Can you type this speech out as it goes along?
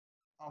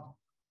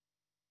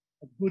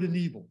of good and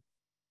evil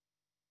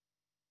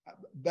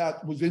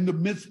that was in the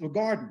midst of the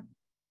garden,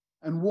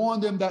 and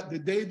warned them that the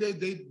day they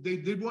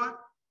did what?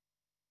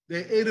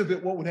 They ate of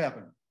it, what would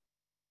happen?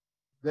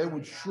 They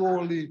would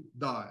surely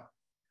die.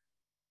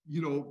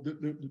 You know,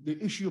 the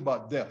issue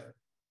about death.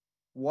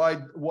 Why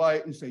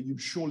is that you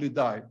surely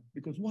die?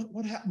 Because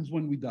what happens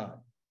when we die?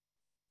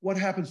 What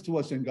happens to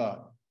us in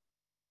God?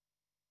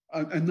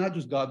 And not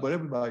just God, but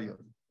everybody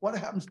else. What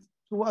happens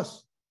to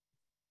us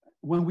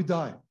when we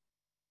die?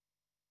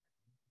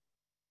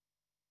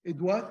 It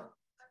what?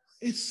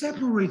 It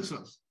separates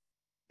us.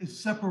 It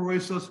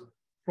separates us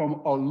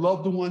from our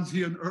loved ones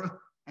here on earth,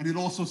 and it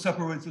also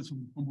separates us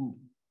from who?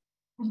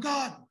 From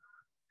God.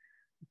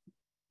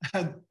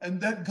 And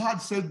that God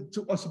said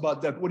to us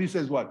about death, what he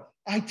says, what?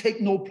 I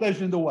take no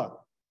pleasure in the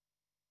what?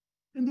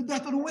 In the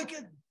death of the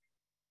wicked.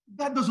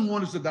 God doesn't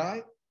want us to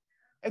die.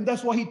 And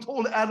that's why he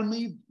told Adam and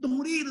Eve,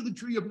 don't eat of the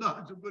tree of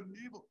knowledge of good and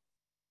evil.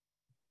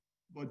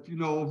 But you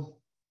know,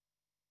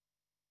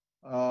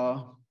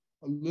 a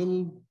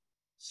little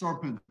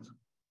serpent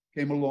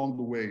came along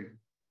the way.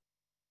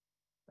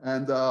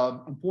 And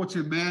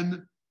unfortunately,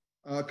 man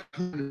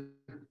kind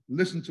of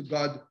listened to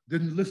God,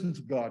 didn't listen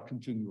to God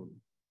continually.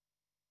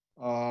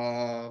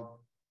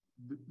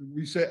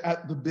 We say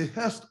at the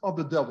behest of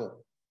the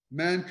devil,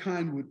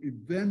 mankind would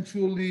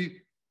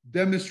eventually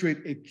demonstrate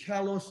a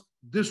callous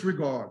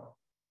disregard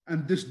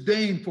and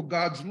disdain for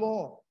God's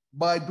law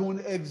by doing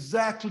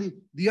exactly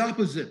the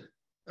opposite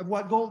of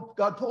what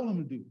God told him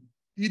to do.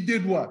 He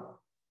did what?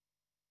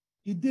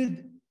 He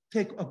did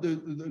take of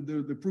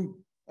the fruit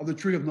of the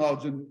tree of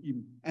knowledge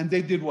and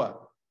they did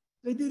what?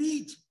 They did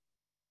eat.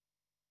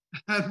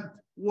 And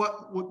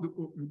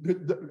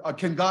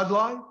can God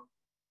lie?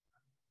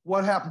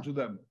 What happened to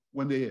them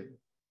when they ate?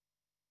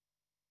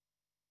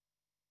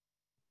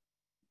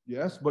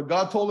 Yes, but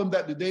God told them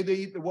that the day they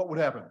eat, what would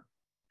happen?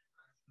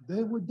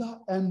 They would die.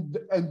 And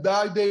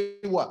die they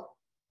what?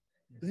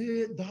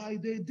 They die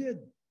they did.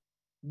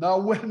 Now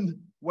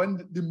when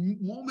the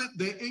moment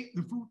they ate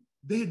the fruit,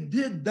 they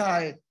did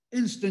die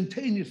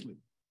instantaneously.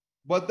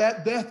 But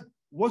that death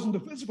wasn't the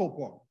physical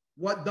part.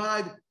 What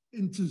died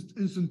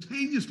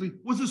instantaneously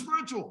was the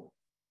spiritual.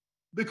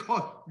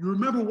 Because you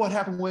remember what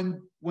happened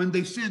when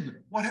they sinned.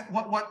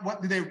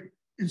 What did they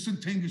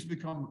instantaneously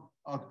become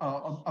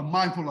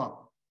mindful of?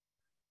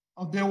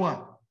 Of their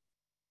what?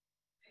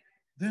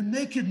 Their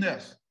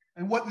nakedness.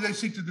 And what did they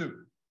seek to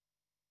do?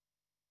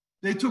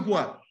 They took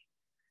what?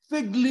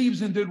 Fig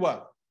leaves and did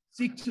what?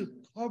 Seek to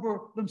cover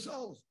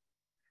themselves.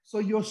 So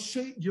your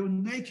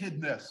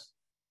nakedness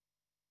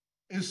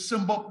is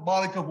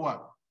symbolic of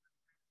what?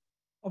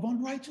 Of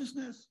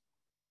unrighteousness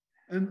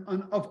and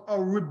of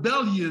a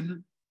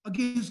rebellion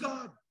against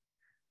God.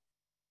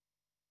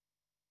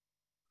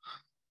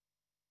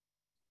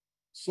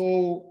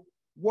 So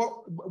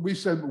what we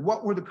said,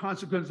 what were the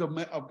consequences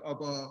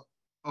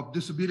of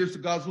disobedience to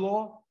God's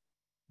law?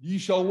 Ye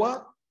shall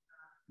what?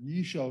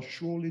 Ye shall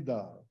surely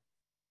die.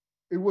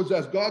 It was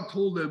as God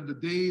told them the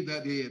day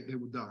that they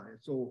would die.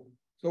 So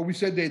we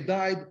said they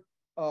died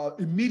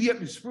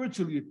immediately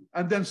spiritually,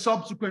 and then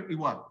subsequently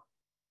what?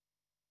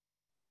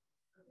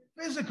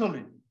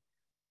 Physically.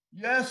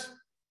 Yes,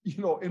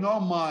 you know, in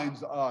our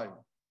mind's eye,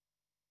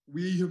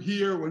 we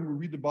hear when we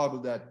read the Bible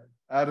that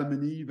Adam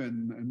and Eve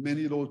and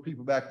many of those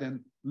people back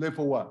then lived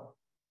for what?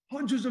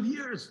 Hundreds of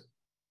years.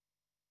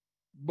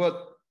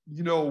 But,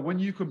 you know, when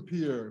you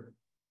compare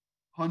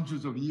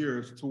hundreds of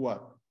years to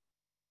what?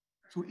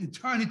 To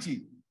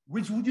eternity,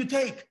 which would you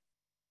take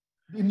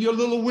in your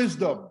little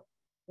wisdom?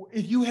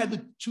 If you had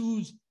to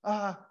choose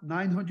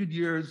 900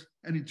 years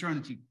and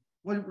eternity,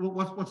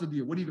 what's the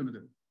deal? What are you going to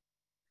do?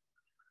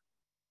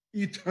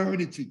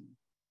 Eternity.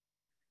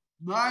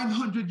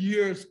 900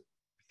 years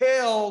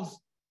pales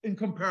in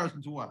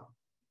comparison to what?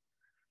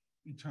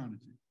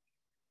 Eternity.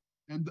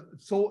 And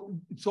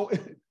so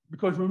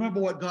because remember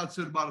what God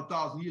said about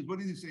 1,000 years. What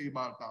did he say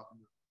about 1,000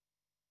 years?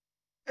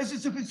 It's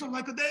as if it's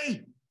like a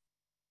day.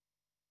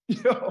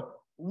 You know,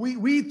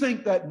 we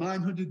think that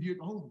 900 years,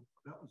 oh,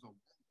 that was a long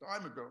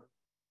time ago.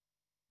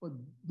 But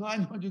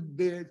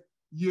 900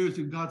 years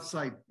in God's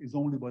sight is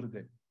only but a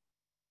day.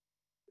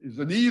 It's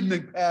an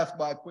evening passed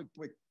by quick,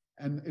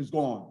 and is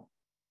gone.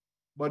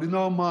 But in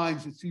our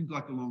minds, it seems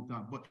like a long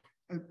time. But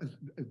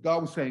as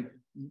God was saying,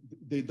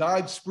 they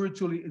died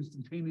spiritually,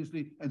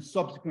 instantaneously, and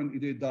subsequently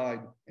they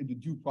died in the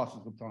due process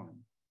of time.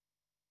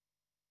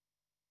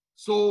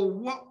 So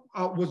what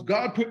was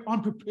God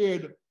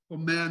unprepared for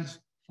man's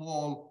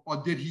fall,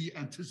 or did he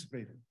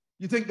anticipate it?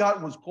 You think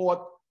God was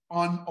caught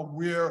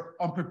unaware,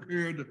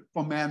 unprepared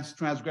for man's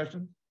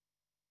transgression?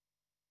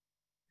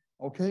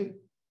 Okay,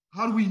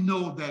 how do we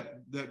know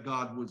that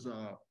God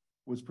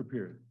was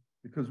prepared?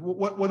 Because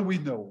what do we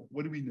know?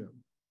 What do we know?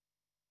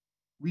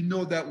 We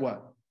know that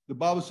what? The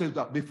Bible says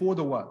that before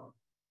the what?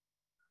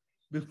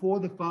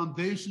 Before the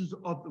foundations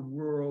of the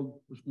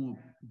world was formed,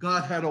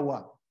 God had a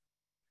what?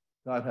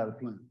 God had a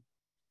plan.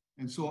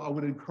 And so I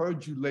would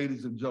encourage you,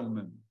 ladies and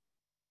gentlemen,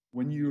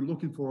 when you're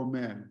looking for a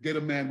man, get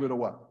a man with a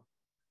what?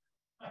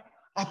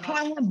 A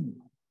plan.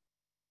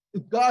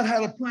 If God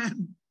had a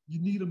plan, You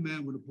need a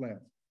man with a plan.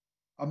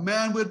 A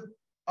man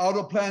without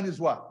a plan is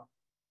what?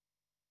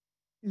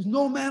 He's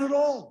no man at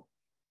all.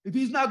 If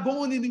he's not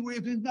going anywhere,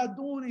 if he's not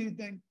doing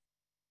anything,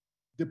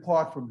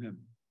 depart from him.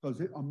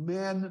 Because a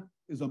man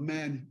is a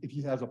man if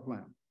he has a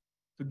plan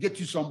to get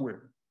you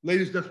somewhere.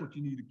 Ladies, that's what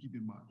you need to keep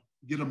in mind.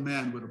 Get a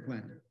man with a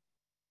plan.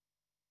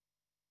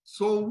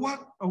 So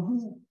what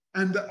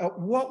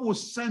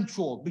was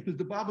central? Because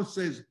the Bible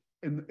says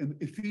in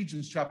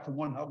Ephesians chapter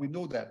 1, how we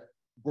know that,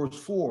 verse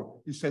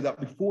 4, he said that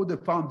before the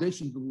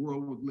foundations of the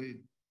world was laid,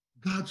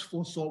 God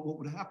foresaw what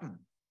would happen.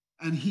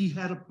 And he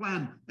had a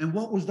plan. And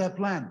what was that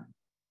plan?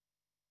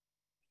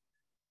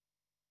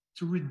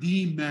 To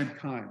redeem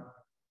mankind.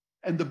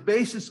 And the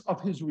basis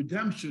of his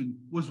redemption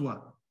was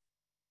what?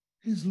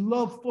 His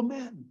love for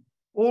men.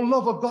 Oh,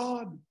 love of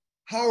God,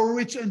 how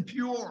rich and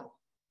pure,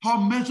 how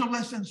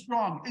measureless and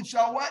strong. It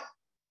shall what?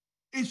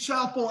 It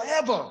shall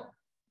forever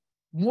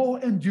more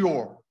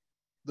endure.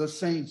 The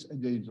saints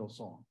and the angels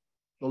song.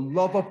 The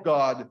love of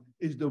God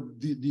is the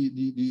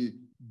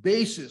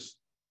basis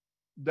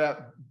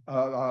that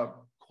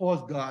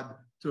caused God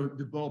to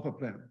develop a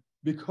plan.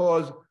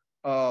 Because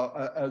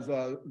as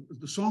the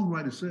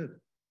songwriter said,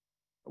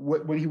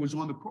 when he was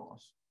on the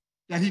cross,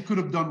 that he could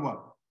have done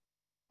what?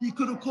 He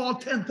could have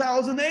called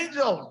 10,000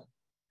 angels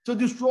to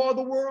destroy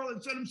the world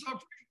and set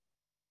himself free.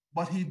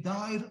 But he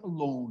died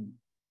alone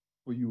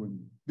for you and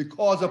me.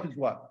 Because of his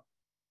what?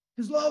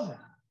 His love.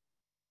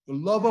 The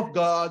love of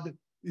God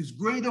is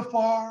greater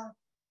far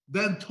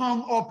than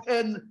tongue or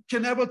pen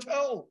can ever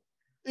tell.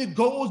 It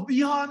goes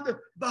beyond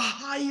the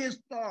highest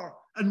star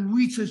and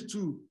reaches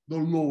to the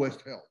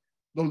lowest hell.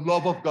 The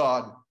love of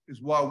God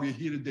is why we're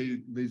here today,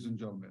 ladies and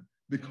gentlemen.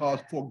 Because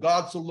for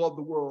God so loved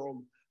the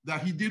world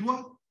that he did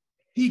what?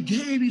 He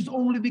gave his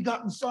only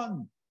begotten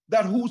son,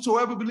 that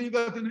whosoever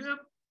believeth in him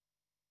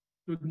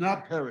should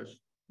not perish,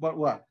 but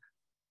what?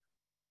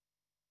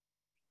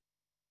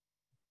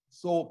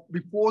 So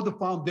before the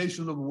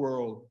foundation of the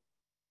world,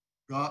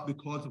 God,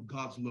 because of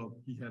God's love,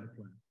 he had a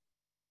plan.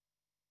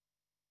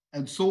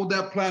 And so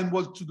that plan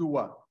was to do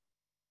what?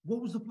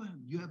 What was the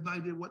plan? You have an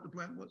idea what the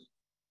plan was?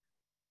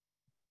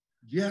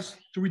 Yes,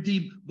 to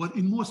redeem, but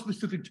in more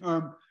specific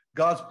term,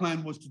 God's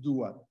plan was to do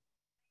what?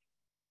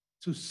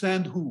 To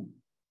send who?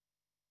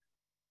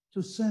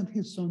 To send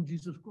his son,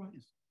 Jesus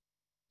Christ,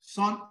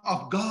 Son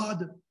of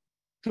God,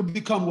 to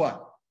become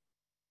what?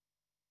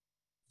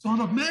 Son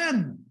of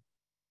man.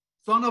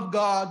 Son of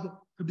God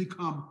to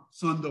become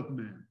son of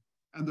man.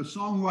 And the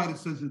songwriter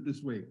says it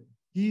this way.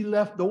 He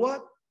left the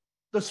what?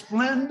 The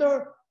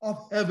splendor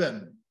of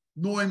heaven,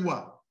 knowing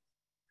what?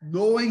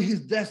 Knowing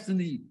his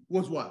destiny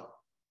was what?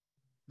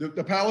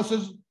 The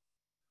palaces?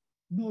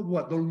 No,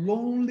 what? The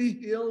lonely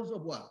hills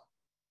of what?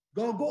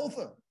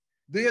 Golgotha.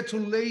 There to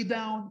lay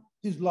down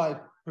his life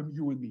from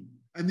you and me.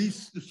 And the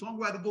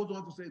songwriter goes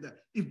on to say that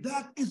if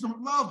that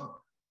isn't love,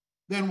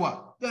 then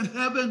what? Then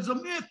heaven's a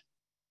myth.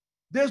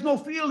 There's no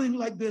feeling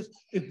like this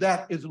if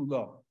that isn't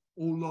love.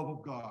 Oh, love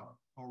of God,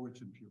 how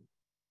rich and pure.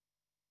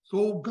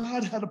 So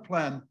God had a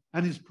plan,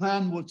 and his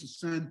plan was to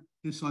send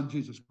his son,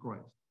 Jesus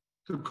Christ,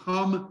 to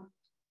come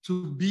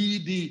to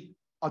be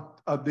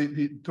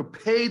to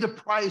pay the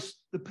price,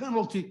 the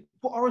penalty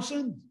for our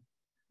sins.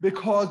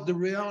 Because the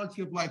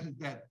reality of life is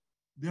that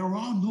there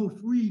are no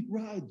free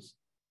rides.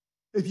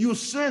 If you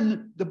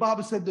sin, the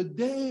Bible said, the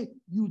day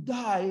you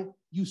die,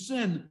 you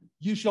sin,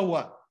 you shall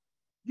what?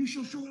 You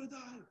shall surely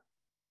die.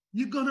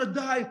 You're going to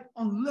die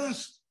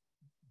unless,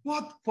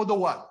 but for the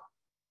what?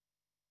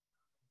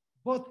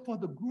 But for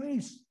the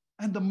grace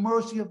and the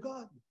mercy of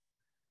God.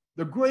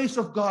 The grace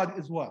of God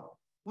is what?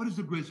 What is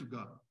the grace of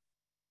God?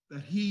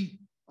 That he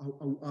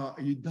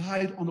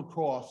died on the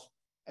cross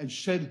and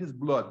shed his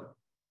blood.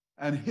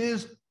 And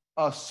his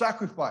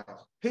sacrifice,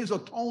 his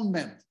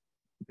atonement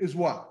is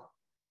what?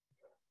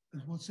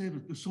 Is what saves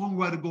us. The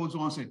songwriter goes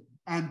on saying,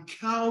 and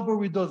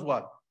Calvary does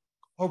what?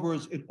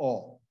 Covers it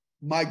all.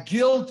 My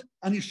guilt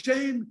and his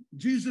shame,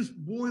 Jesus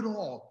bore it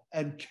all,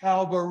 and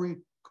Calvary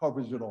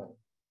covers it all.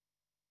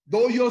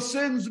 Though your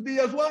sins be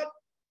as what?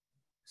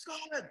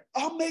 Scarlet,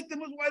 I'll make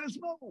them as white as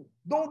snow.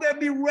 Though they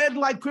be red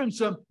like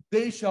crimson,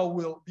 they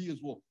shall be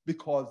as wool.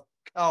 Because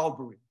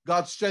Calvary,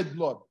 God's shed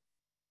blood,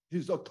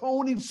 his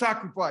atoning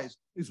sacrifice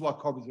is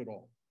what covers it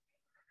all.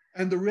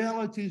 And the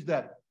reality is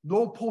that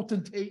no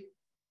potentate,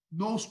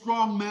 no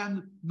strong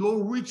man,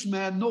 no rich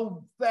man,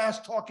 no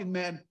fast-talking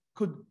man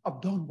could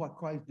have done what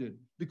Christ did.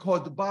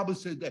 Because the Bible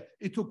says that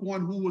it took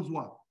one who was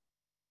what?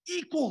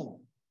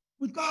 Equal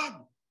with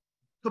God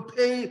to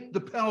pay the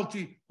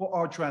penalty for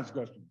our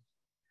transgressions.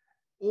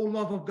 O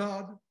love of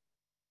God,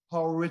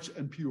 how rich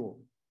and pure,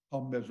 how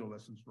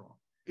measureless and strong.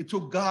 It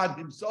took God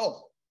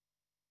himself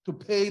to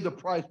pay the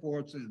price for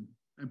our sin.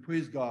 And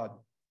praise God,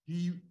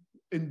 in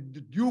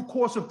the due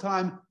course of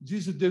time,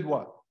 Jesus did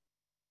what?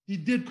 He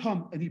did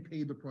come and he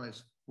paid the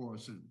price for our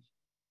sins.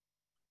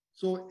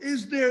 So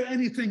is there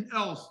anything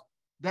else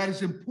that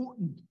is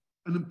important,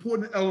 an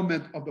important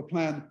element of the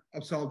plan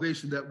of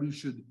salvation that we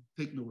should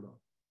take note of?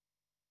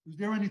 Is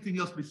there anything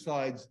else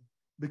besides?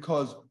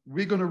 Because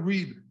we're going to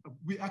read,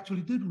 we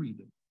actually did read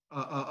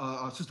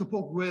it. Sister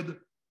Polk read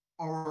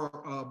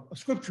our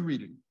scripture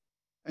reading.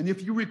 And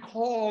if you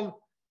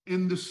recall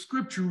in the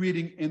scripture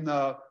reading in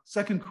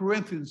 2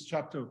 Corinthians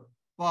chapter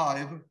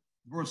 5,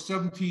 verse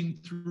 17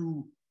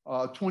 through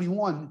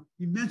 21,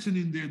 he mentioned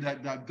in there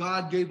that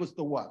God gave us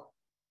the what?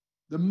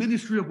 The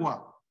ministry of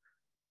what?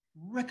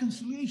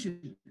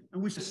 Reconciliation.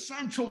 And which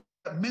essential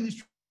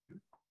ministry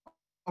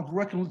of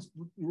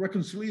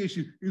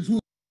reconciliation is who?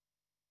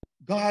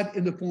 God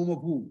in the form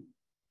of who?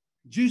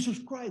 Jesus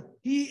Christ.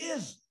 He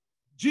is.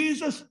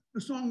 Jesus, the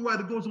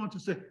songwriter goes on to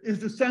say, is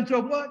the center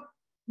of what?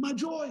 My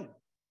joy.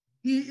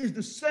 He is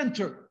the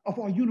center of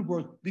our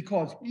universe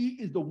because he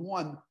is the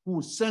one who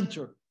is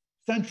central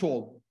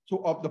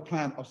of the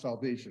plan of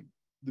salvation.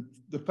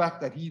 The fact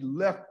that he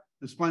left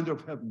the splendor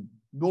of heaven,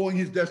 knowing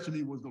his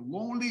destiny was the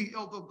lonely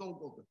hill of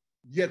Golgotha,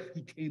 yet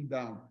he came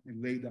down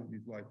and laid down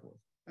his life for us.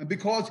 And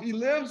because he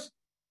lives,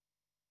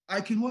 I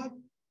can what?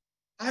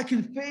 I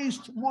can face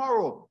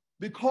tomorrow.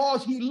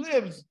 Because he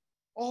lives,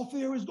 all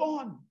fear is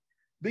gone.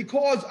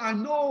 Because I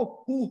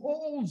know who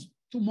holds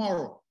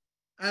tomorrow.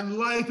 And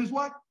life is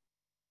what?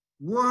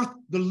 Worth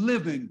the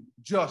living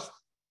just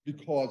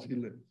because he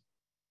lives.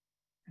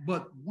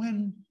 But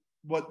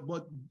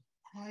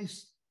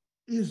Christ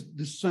is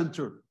the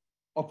center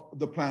of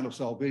the plan of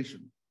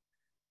salvation.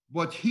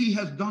 But he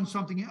has done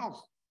something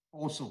else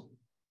also.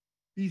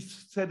 He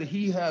said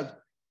that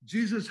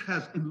Jesus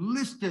has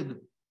enlisted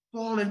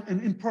fallen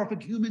and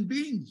imperfect human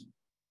beings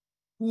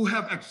who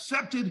have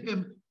accepted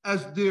him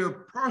as their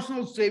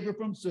personal savior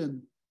from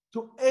sin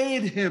to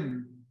aid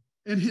him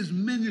in his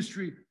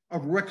ministry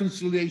of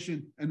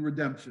reconciliation and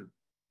redemption.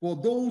 For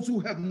those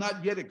who have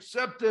not yet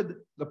accepted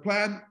the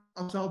plan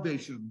of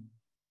salvation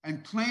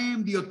and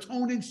claim the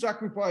atoning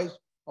sacrifice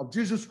of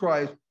Jesus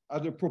Christ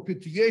as a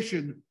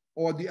propitiation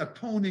or the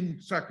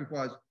atoning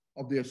sacrifice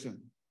of their sin.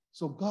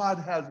 So God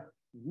has,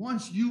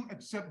 once you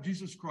accept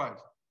Jesus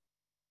Christ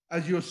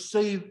as your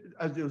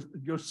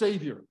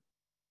savior,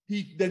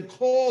 he then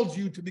calls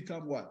you to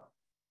become what?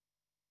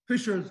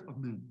 Fishers of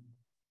men.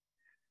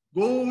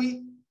 Go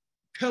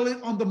tell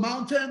it on the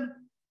mountain.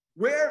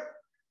 Where?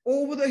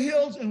 Over the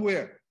hills and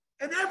where?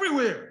 And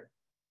everywhere.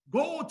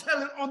 Go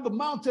tell it on the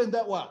mountain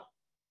that what?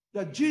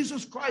 That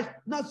Jesus Christ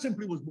not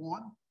simply was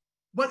born,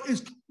 but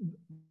is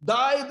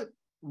died,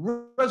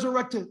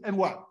 resurrected, and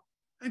what?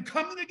 And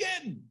coming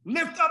again.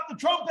 Lift up the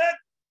trumpet.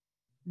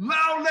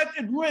 Now let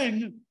it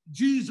ring.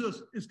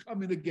 Jesus is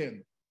coming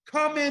again.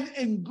 Coming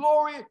in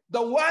glory.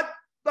 The what?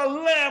 The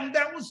Lamb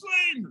that was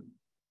slain.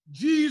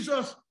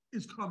 Jesus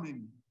is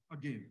coming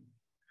again.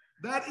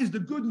 That is the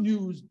good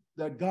news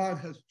that God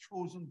has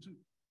chosen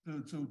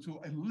to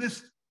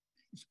enlist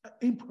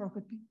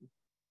imperfect people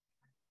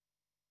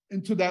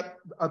into that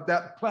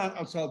plan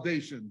of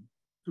salvation,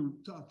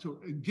 to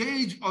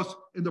engage us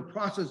in the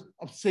process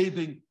of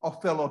saving our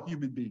fellow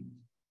human beings.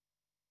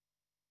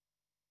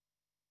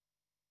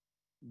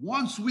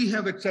 Once we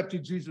have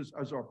accepted Jesus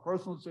as our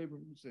personal savior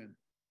from sin,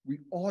 we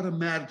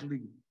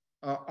automatically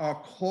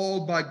are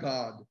called by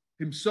God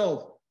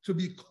himself to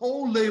be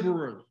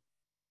co-laborers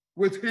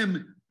with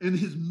him in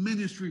his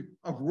ministry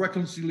of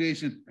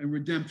reconciliation and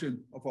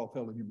redemption of our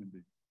fellow human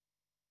beings.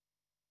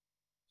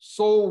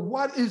 So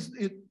what is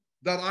it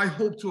that I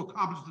hope to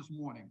accomplish this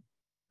morning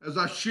as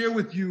I share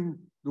with you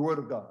the word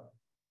of God?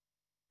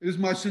 It is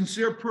my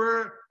sincere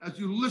prayer as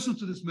you listen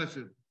to this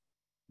message,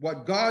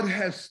 what God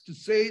has to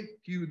say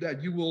to you,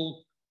 that you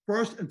will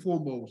first and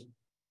foremost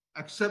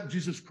accept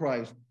Jesus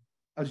Christ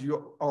as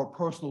our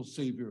personal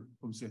savior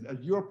from sin,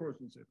 as your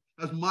personal savior,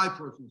 as my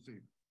personal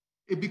savior.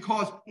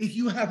 Because if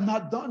you have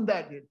not done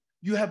that yet,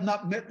 you have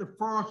not met the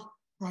first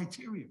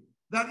criteria.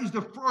 That is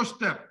the first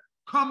step.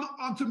 Come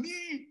unto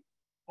me,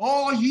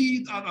 all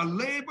ye that are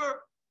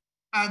labor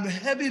and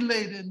heavy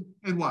laden,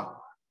 and what?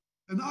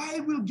 And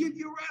I will give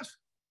you rest.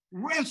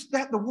 Rest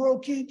that the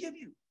world can't give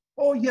you.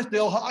 Oh, yes,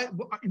 they'll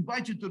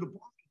invite you to the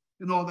party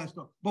and all that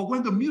stuff. But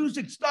when the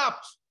music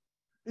stops,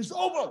 it's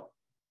over.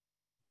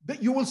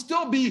 That you will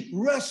still be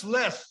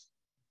restless,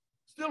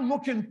 still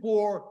looking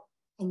for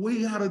a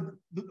way out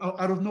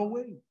of no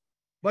way.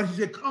 But he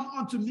said, come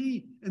unto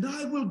me, and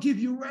I will give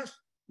you rest.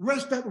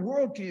 Rest that the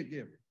world can't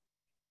give.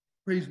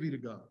 Praise be to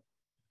God.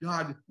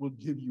 God will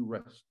give you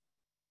rest.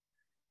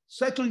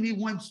 Secondly,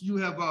 once you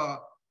have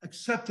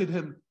accepted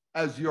him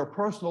as your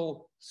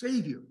personal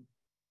savior,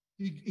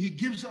 he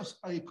gives us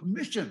a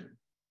commission.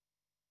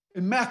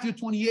 In Matthew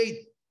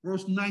 28,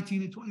 verse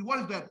 19 and 20, what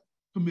is that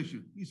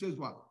commission? He says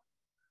what?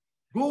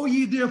 Go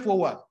ye therefore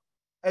what?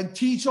 And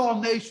teach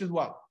all nations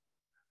what?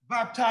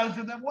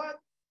 Baptizing them what?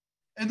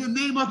 In the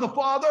name of the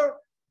Father,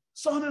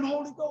 Son, and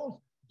Holy Ghost.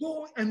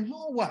 Go and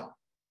lo what?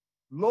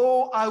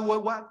 Lo, I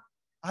will what?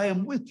 I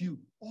am with you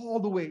all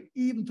the way,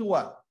 even to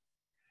what?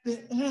 The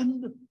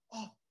end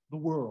of the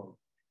world.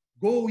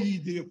 Go ye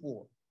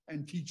therefore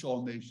and teach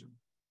all nations.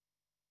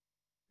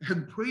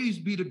 And praise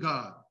be to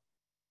God.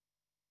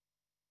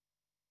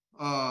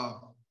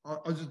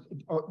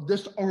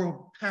 This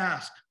our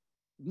task.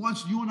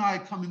 Once you and I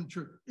come into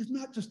church, it's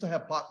not just to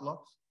have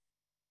potlucks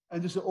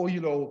and just say, oh,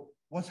 you know,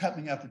 what's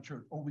happening after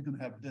church? Oh, we're going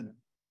to have dinner.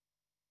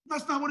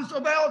 That's not what it's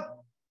about.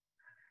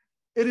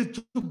 It is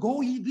to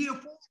go ye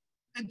therefore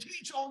and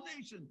teach all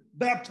nations,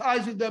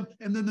 baptizing them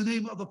in the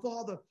name of the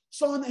Father,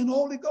 Son, and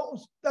Holy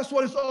Ghost. That's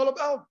what it's all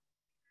about.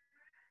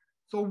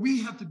 So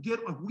we have to get,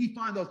 if we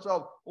find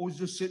ourselves always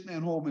just sitting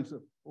at home and say,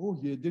 oh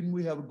yeah, didn't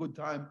we have a good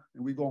time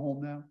and we go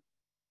home now?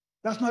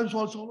 That's not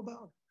what it's all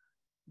about.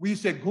 We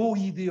said, go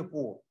ye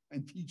therefore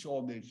and teach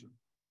all nations.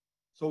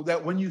 So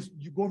that when you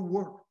go to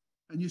work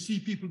and you see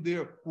people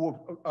there who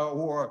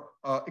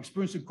are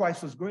experiencing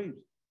Christ's grace,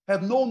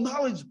 have no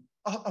knowledge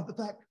of the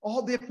fact,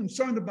 all they're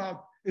concerned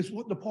about is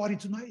what the party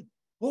tonight.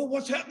 Oh,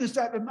 what's happening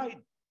Saturday night?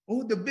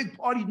 Oh, the big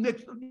party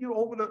next,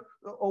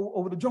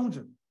 over the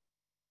Joneses.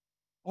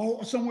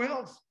 Or somewhere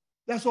else.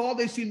 That's all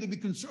they seem to be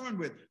concerned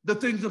with, the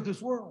things of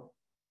this world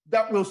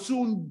that will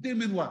soon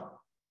dim and what?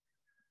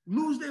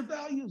 Lose their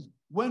values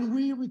when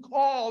we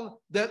recall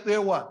that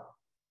they're what?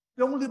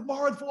 They're only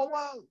borrowed for a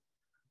while.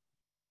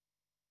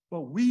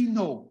 But we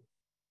know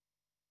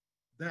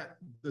that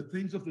the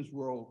things of this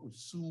world will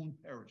soon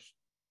perish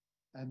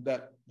and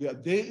that the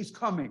day is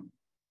coming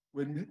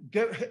when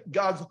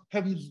God's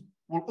heavens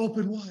will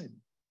open wide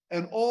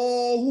and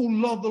all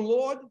who love the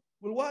Lord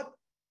will what?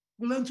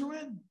 Will enter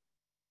in.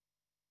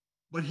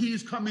 But he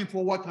is coming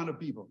for what kind of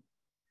people?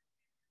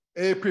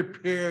 A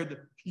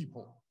prepared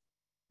people.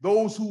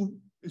 Those who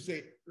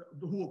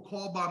are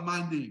called by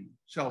my name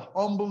shall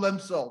humble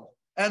themselves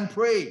and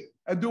pray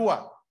and do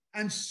what?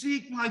 And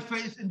seek my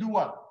face and do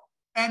what?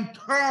 And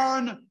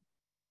turn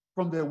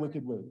from their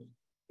wicked ways.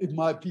 It's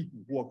my people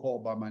who are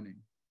called by my name.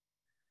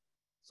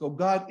 So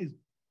God is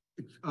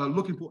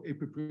looking for a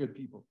prepared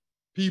people.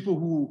 People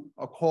who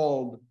are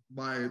called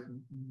by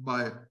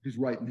his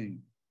right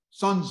name.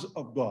 Sons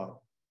of God.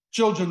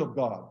 Children of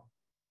God,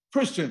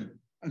 Christian,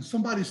 and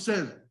somebody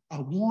says, I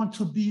want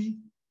to be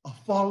a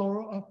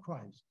follower of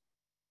Christ.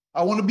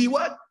 I want to be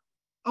what?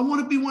 I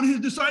want to be one of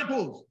his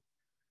disciples.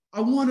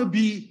 I want to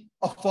be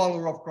a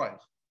follower of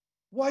Christ.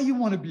 Why you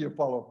want to be a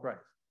follower of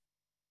Christ?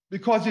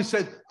 Because he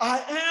said,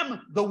 I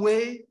am the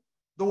way,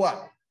 the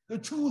what? The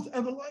truth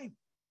and the life.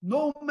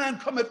 No man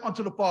cometh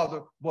unto the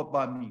Father but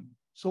by me.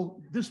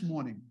 So this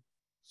morning,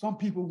 some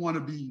people want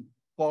to be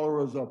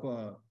followers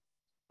of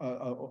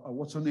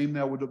what's her name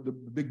now with the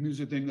big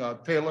music thing,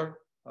 Taylor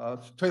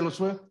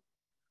Swift.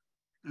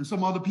 And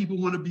some other people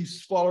want to be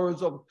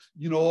followers of,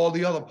 all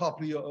the other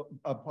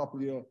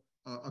popular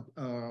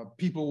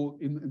people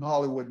in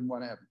Hollywood and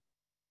what have you.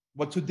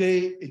 But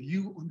today, if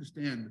you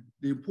understand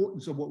the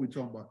importance of what we're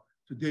talking about,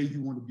 today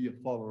you want to be a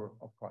follower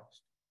of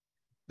Christ.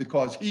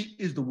 Because he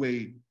is the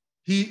way,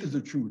 he is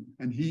the truth,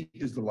 and he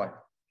is the life.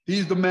 He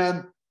is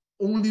the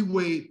only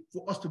way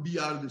for us to be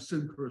out of the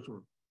sin curse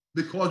world.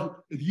 Because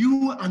if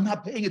you are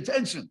not paying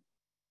attention,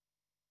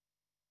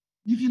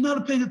 if you're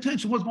not paying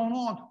attention to what's going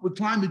on with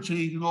climate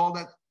change and all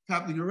that's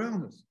happening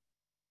around us,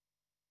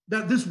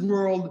 that this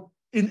world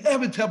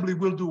inevitably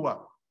will do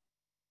what?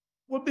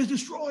 Will be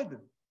destroyed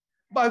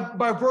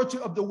by virtue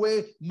of the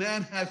way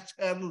man has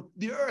handled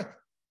the earth.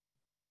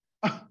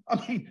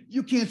 I mean,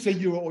 you can't say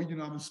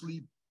I'm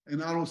asleep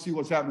and I don't see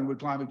what's happening with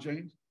climate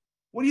change.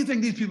 What do you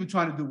think these people are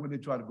trying to do when they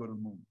try to go to the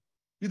moon?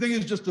 You think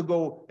it's just to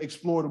go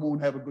explore the moon,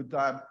 have a good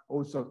time?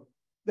 Oh, so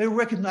they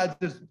recognize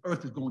this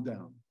earth is going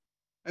down.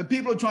 And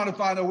people are trying to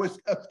find a way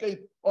to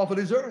escape off of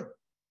this earth.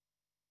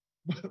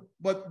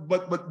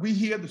 But we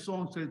hear the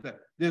song says that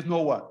there's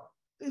no what?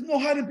 There's no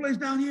hiding place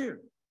down here.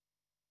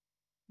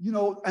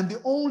 And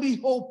the only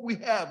hope we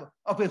have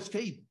of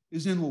escape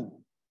is in who?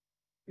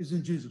 Is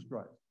in Jesus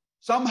Christ.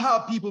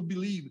 Somehow people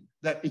believe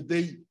that if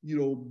they,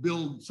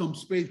 build some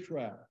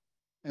spacecraft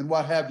and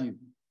what have you,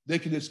 they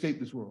can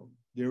escape this world.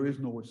 There is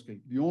no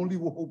escape. The only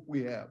hope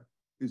we have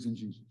is in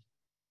Jesus.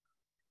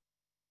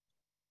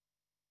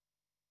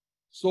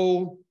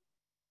 So,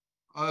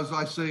 as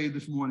I say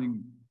this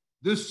morning,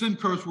 this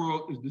sin-cursed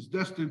world is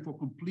destined for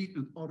complete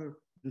and utter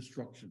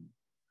destruction.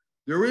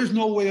 There is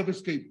no way of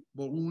escape,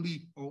 but our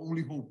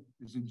only hope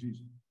is in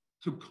Jesus.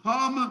 To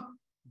come,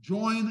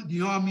 join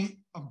the army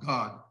of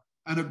God,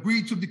 and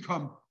agree to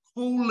become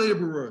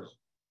co-laborers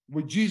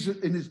with Jesus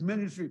in his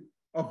ministry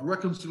of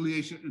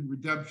reconciliation and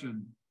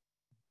redemption.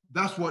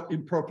 That's what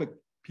imperfect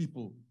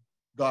people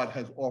God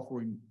has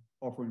offering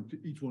to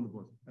each one of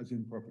us as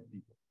imperfect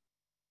people.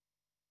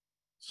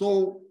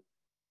 So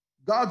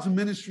God's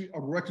ministry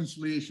of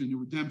reconciliation and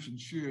redemption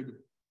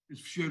is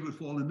shared with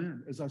fallen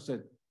men. As I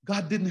said,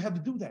 God didn't have to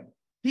do that.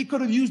 He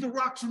could have used the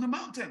rocks and the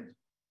mountains,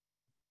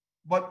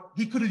 but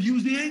he could have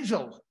used the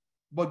angels.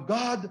 But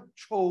God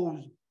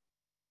chose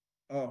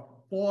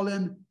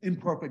fallen,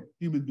 imperfect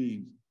human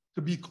beings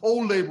to be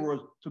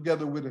co-laborers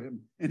together with him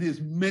in his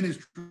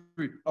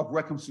ministry of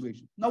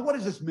reconciliation. Now, what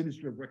is this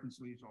ministry of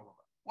reconciliation all about?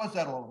 What's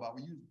that all about?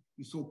 We use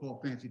the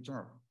so-called fancy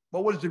term.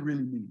 But what does it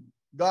really mean?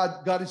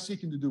 God is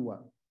seeking to do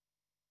what?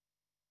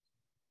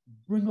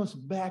 Bring us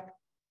back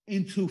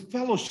into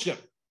fellowship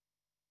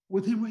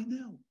with him right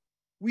now.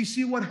 We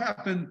see what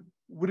happened,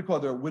 with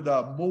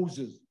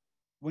Moses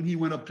when he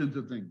went up to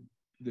the thing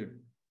there.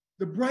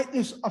 The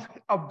brightness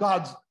of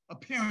God's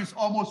appearance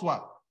almost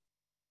what?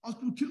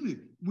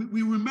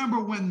 We remember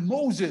when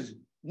Moses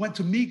went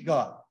to meet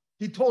God.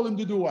 He told him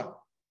to do what?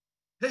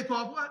 Take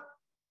off what?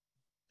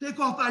 Take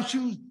off thy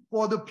shoes,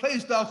 for the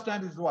place thou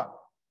standest is what?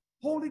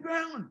 Holy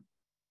ground.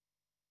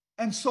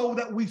 And so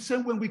that we say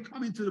when we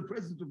come into the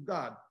presence of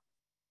God,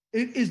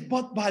 it is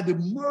but by the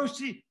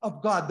mercy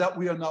of God that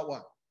we are not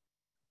what?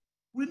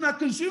 We're not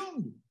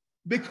consumed,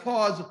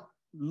 because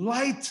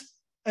light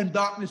and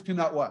darkness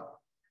cannot what?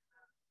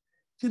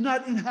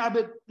 Cannot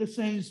inhabit the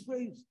same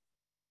space.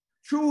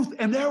 Truth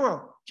and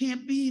error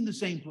can't be in the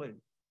same place.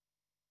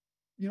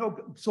 You know,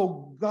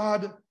 so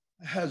God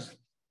has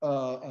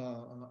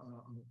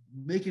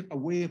making a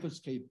way of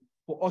escape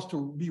for us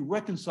to be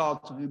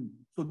reconciled to him,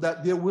 so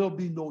that there will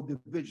be no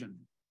division.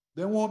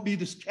 There won't be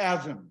this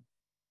chasm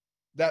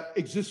that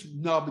exists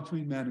now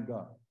between man and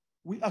God.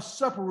 We are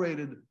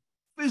separated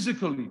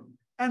physically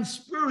and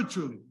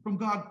spiritually from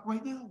God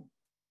right now.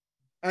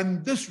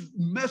 And this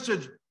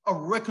message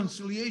of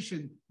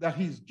reconciliation that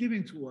he's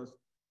giving to us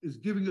is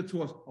giving it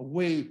to us a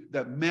way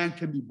that man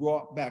can be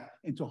brought back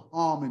into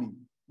harmony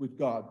with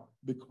God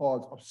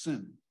because of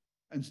sin.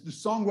 And the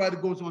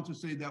songwriter goes on to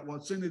say that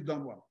what sin has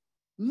done what?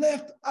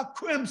 Left a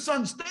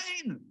crimson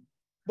stain.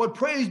 But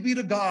praise be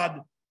to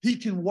God, he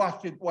can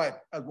wash it white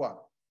as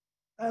what?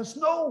 As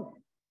snow.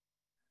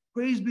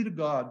 Praise be to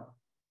God,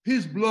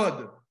 his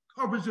blood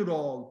covers it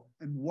all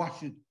and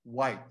washes it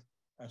white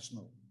as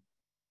snow.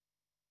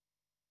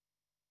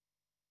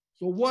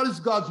 So what is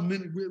God's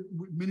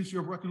ministry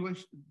of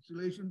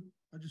reconciliation?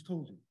 I just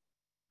told you.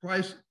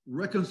 Christ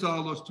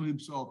reconciled us to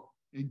himself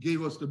and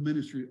gave us the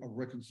ministry of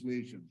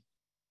reconciliation.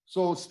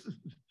 So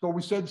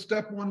we said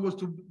step one was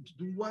to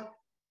do what?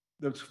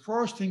 The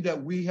first thing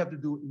that we have to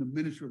do in the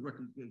ministry of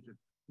reconciliation,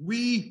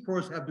 we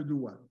first have to do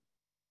what?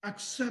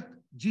 Accept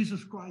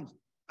Jesus Christ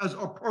as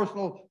our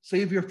personal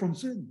Savior from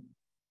sin.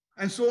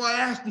 And so I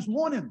asked this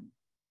morning,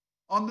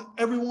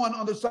 everyone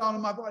on the sound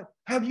of my voice,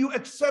 have you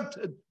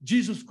accepted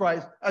Jesus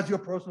Christ as your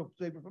personal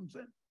Savior from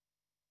sin?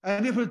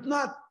 And if it's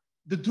not,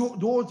 the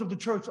doors of the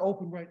church are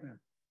open right now.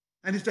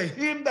 And it's to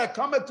him that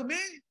cometh to me,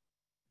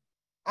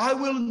 I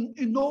will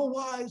in no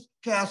wise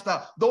cast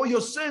out. Though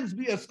your sins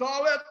be as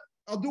scarlet,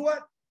 I'll do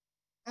what?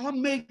 I'll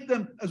make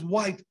them as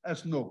white as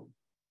snow.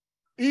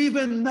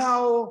 Even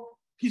now,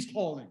 he's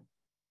calling.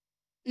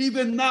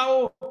 Even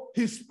now,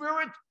 his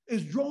spirit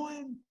is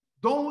drawing.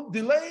 Don't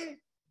delay.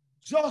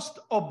 Just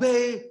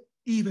obey.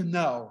 Even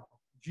now,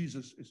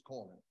 Jesus is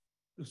calling.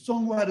 The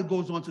songwriter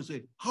goes on to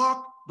say,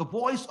 hark, the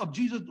voice of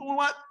Jesus doing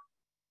what?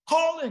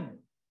 Calling.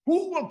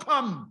 Who will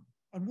come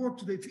and work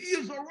today? If he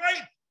is all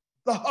right,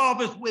 the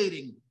harvest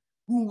waiting.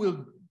 Who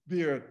will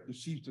bear the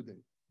sheaves today?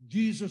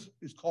 Jesus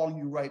is calling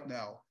you right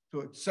now to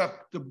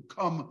accept, to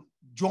come,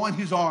 join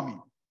his army,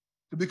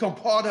 to become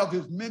part of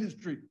his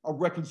ministry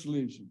of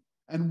reconciliation.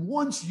 And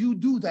once you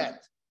do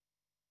that,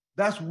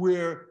 that's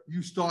where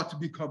you start to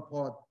become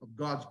part of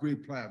God's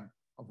great plan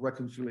of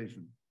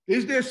reconciliation.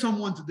 Is there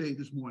someone today,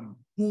 this morning,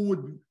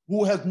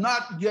 who has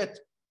not yet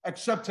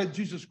accepted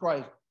Jesus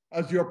Christ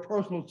as your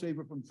personal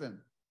Savior from sin?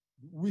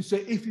 We say,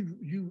 if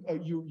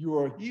you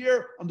are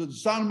here under the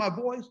sound of my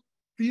voice,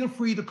 feel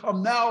free to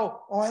come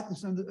now or at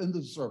the end of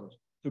the service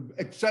to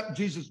accept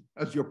Jesus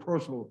as your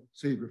personal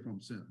Savior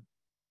from sin.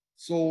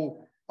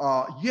 So,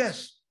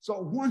 yes, so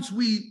once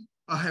we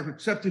have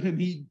accepted him,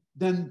 he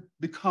then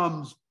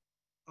becomes,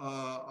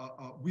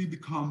 we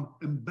become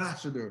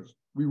ambassadors.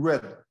 We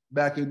read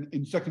back in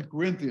 2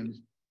 Corinthians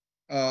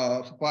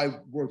 5,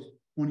 verse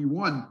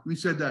 21, we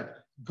said that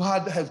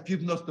God has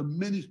given us the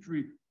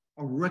ministry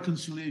of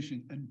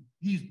reconciliation, and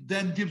he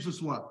then gives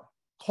us what?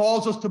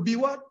 Calls us to be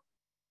what?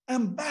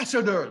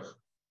 Ambassadors.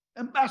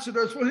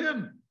 Ambassadors for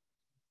him.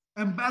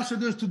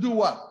 Ambassadors to do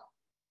what?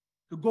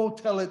 To go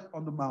tell it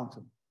on the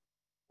mountain.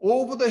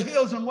 Over the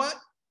hills and what?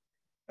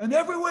 And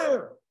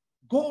everywhere.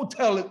 Go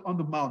tell it on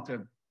the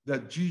mountain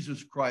that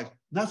Jesus Christ,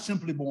 not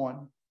simply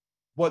born,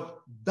 but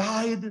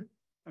died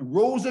and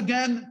rose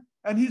again,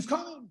 and he's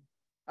coming.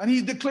 And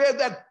he declared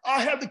that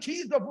I have the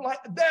keys of life,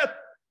 death.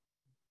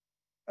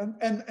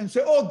 And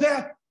say, oh,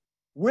 death,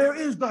 where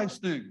is thy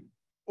sting?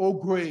 Oh,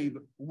 grave,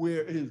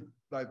 where is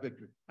thy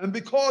victory? And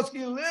because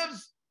he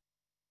lives,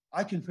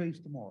 I can face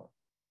tomorrow.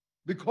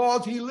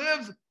 Because he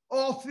lives,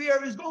 all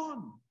fear is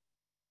gone.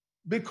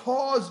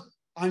 Because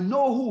I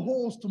know who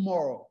holds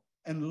tomorrow,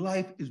 and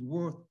life is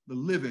worth the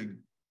living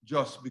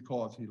just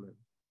because he lives.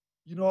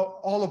 You know,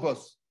 all of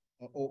us,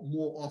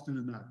 more often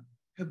than not,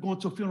 have gone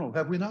to a funeral,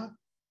 have we not?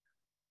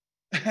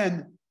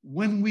 And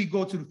when we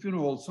go to the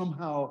funeral,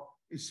 somehow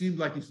it seems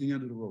like it's the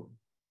end of the road.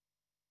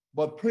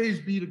 But praise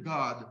be to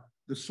God,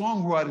 the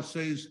songwriter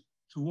says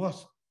to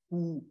us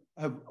who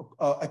have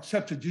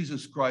accepted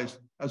Jesus Christ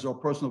as our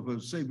personal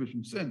Savior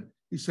from sin,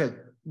 he said,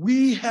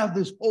 we have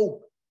this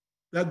hope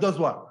that does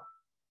what?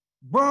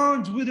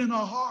 Burns within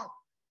our heart.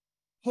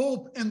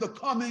 Hope in the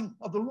coming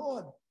of the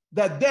Lord.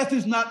 That death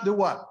is not the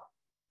what?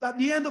 Not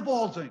the end of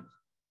all things.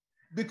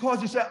 Because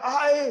he said,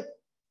 I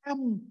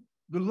am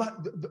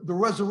the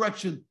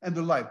resurrection and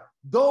the life.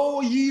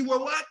 Though ye were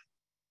what?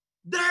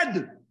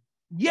 Dead.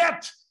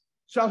 Yet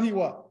shall he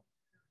what?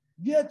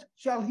 Yet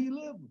shall he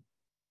live.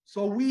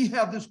 So we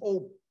have this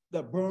hope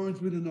that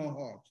burns within our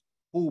hearts.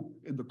 Hope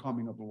in the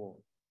coming of the Lord.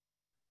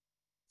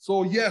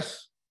 So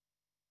yes,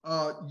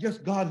 yes,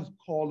 God has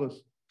called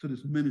us to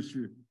this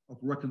ministry of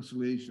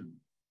reconciliation.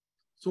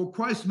 So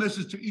Christ's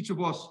message to each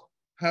of us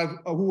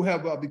who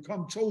have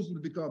become chosen to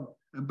become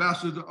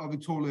ambassadors of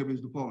eternal life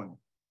is the following.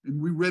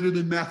 And we read it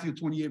in Matthew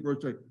 28,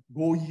 verse 8.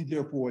 Go ye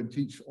therefore and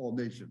teach all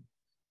nations.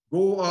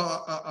 Go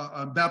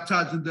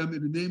baptizing them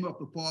in the name of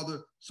the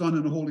Father, Son,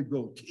 and the Holy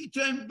Ghost.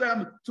 Teaching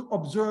them to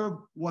observe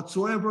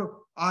whatsoever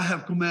I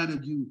have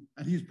commanded you.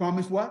 And he's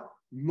promised what?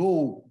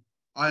 Lo,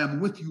 I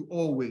am with you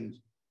always,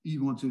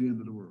 even unto the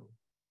end of the world.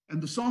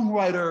 And the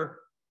songwriter,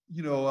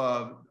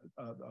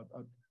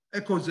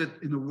 echoes it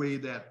in a way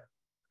that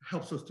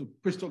helps us to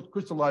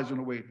crystallize in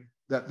a way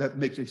that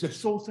makes it. He says,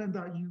 so send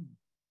I you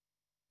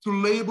to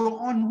labor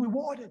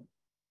unrewarded,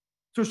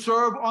 to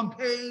serve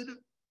unpaid,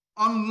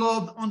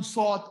 unloved,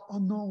 unsought,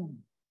 unknown,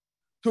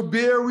 to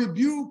bear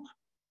rebuke,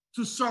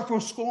 to suffer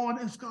scorn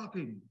and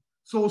scoffing.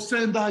 So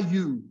send I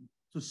you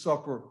to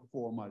suffer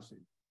for my sake.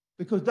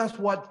 Because that's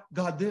what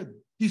God did.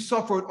 He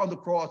suffered on the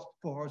cross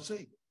for our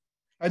sake.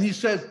 And he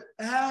says,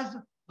 as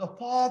the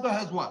Father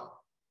has what?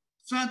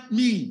 Sent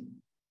me.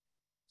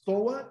 So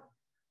what?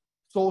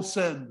 So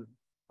send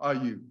I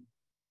you.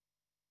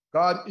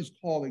 God is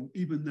calling.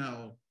 Even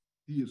now,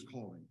 he is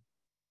calling.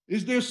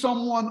 Is there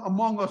someone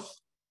among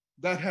us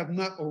that have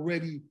not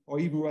already, or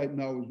even right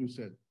now, as we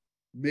said,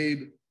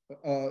 made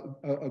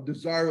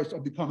desirous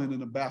of becoming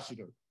an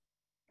ambassador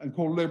and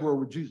co-laborer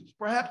with Jesus?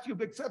 Perhaps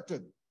you've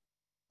accepted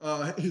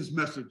his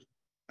message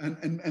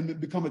and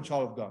become a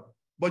child of God,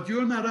 but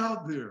you're not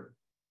out there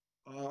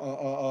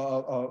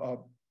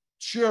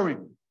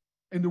sharing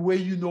in the way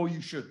you know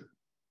you should.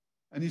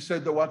 And he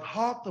said that what?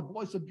 Hark the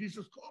voice of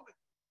Jesus calling.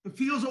 The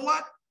fields are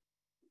what?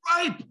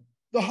 Ripe.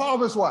 The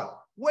harvest what?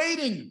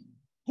 Waiting.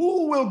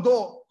 Who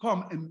will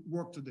come and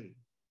work today?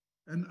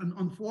 And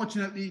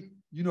unfortunately,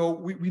 we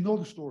know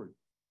the story.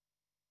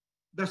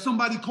 That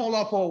somebody called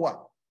out for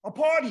what? A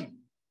party.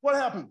 What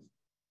happens?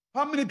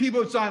 How many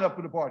people sign up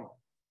for the party?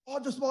 Oh,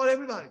 just about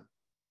everybody.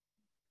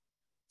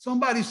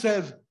 Somebody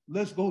says,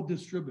 let's go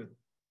distribute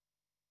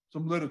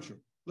some literature.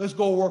 Let's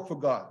go work for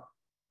God.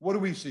 What do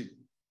we see?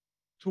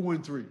 2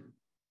 and 3.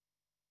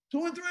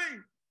 2 and 3.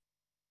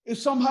 It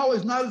somehow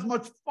is not as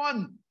much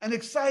fun and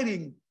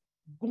exciting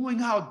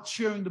going out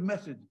sharing the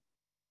message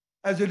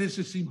as it is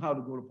to seem how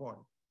to go to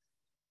party.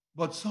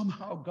 But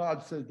somehow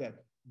God says that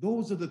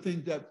those are the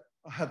things that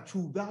have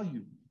true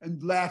value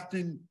and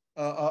lasting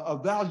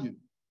value,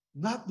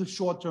 not the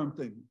short-term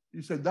thing.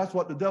 He said that's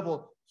what the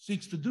devil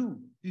seeks to do.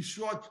 He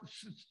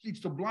seeks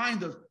to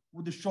blind us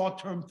with the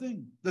short-term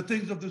thing, the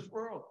things of this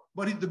world.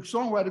 But the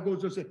songwriter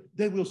goes to say,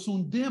 they will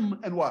soon dim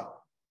and what?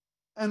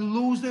 And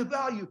lose their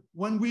value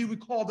when we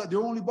recall that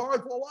they're only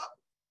borrowed for a while.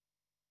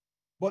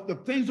 But the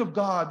things of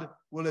God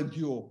will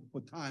endure for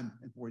time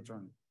and for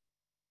eternity.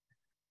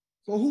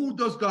 So who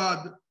does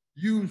God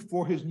use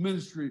for his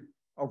ministry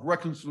of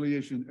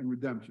reconciliation and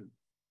redemption?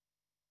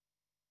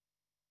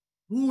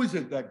 Who is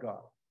it that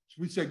God?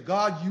 We say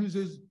God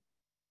uses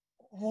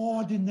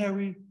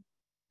ordinary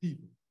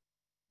people.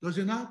 Does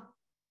he not?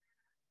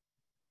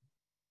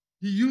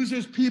 He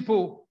uses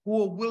people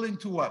who are willing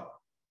to what?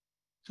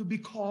 To be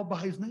called by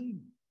his name.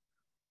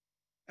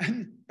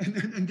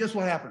 And guess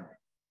what happened?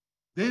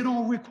 They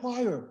don't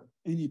require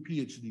any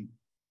PhD.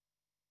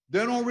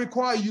 They don't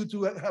require you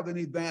to have an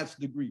advanced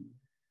degree.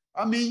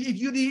 I mean, if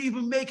you didn't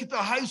even make it to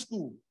high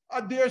school,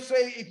 I dare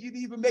say if you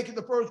didn't even make it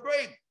to first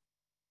grade,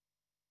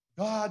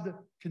 God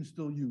can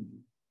still use you.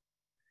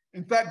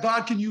 In fact,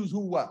 God can use who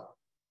what?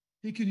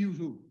 He can use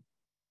who?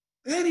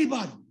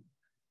 Anybody.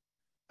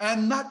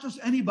 And not just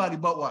anybody,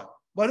 but what?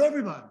 But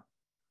everybody.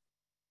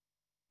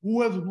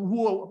 Who are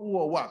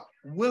what?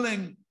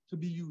 Willing to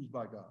be used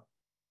by God.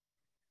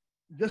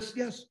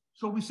 Yes.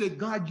 So we say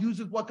God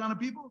uses what kind of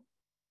people?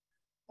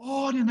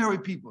 Ordinary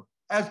people.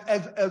 One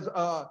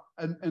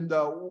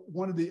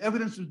of the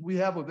evidences we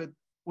have of it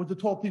was the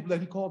 12 people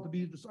that he called to be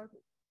his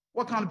disciples.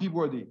 What kind of people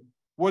were they?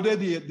 Were they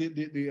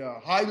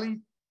the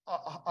highly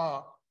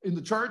in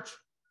the church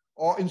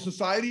or in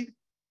society?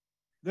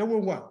 They were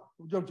what?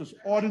 They were just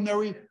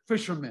ordinary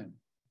fishermen,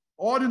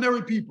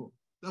 ordinary people.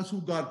 That's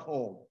who God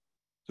called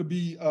to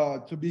be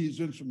his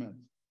instrument.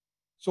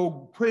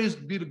 So praise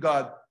be to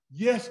God.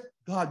 Yes,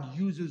 God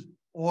uses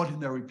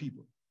ordinary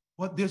people,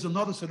 but there's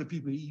another set of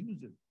people he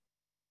uses.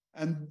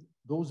 And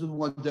those are the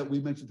ones that we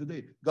mentioned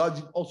today.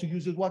 God also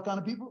uses what kind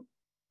of people?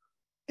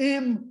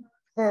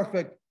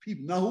 Imperfect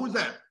people. Now, who is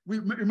that? We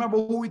remember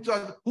who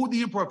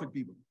the imperfect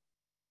people.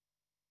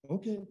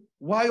 Okay.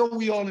 Why are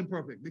we all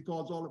imperfect?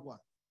 Because all of what?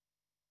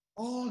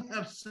 All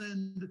have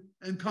sinned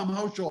and come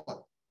how short?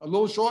 A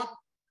little short?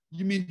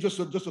 You mean just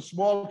a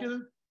small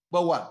kid?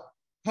 But what?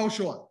 How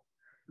short?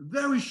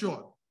 Very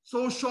short.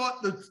 So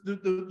short, the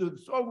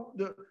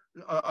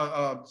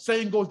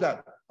saying goes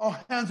that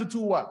our hands are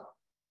too what?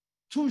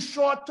 Too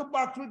short to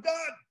box with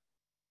God.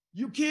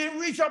 You can't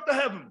reach up to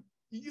heaven.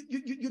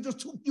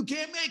 You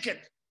can't make it.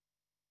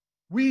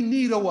 We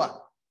need a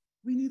what?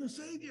 We need a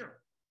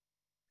Savior.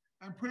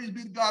 And praise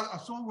be to God, a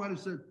songwriter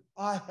said,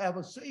 I have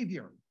a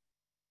Savior.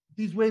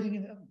 He's waiting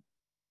in heaven.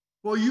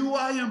 For you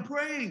I am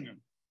praying.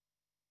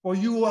 For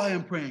you I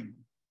am praying.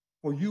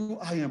 For you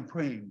I am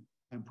praying.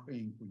 I'm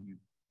praying for you.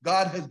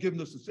 God has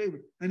given us a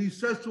Savior. And he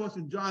says to us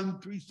in John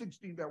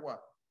 3:16 that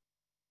what?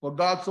 For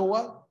God so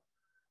what?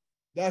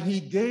 That he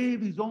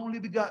gave his only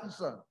begotten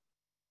Son.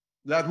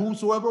 That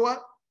whosoever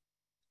what?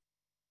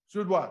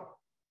 Should what?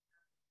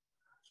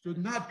 Should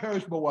not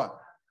perish but what?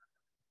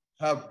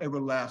 Have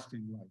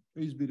everlasting life.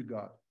 Praise be to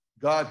God.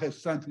 God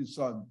has sent his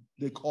Son.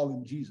 They call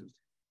him Jesus.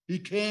 He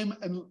came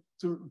and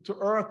to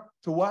earth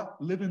to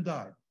what? Live and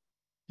die.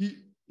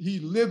 He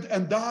lived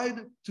and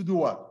died to do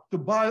what? To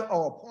buy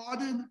our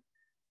pardon.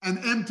 An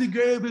empty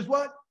grave is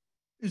what?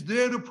 Is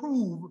there to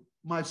prove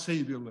my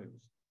Savior lives.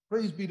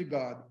 Praise be to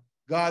God.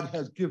 God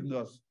has given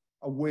us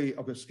a way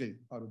of escape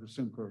out of the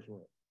sin-cursed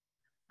world.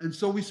 And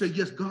so we say,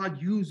 yes,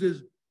 God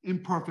uses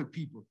imperfect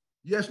people.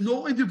 Yes,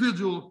 no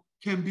individual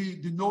can be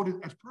denoted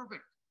as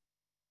perfect,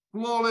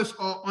 flawless,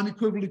 or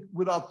unequivocally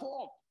without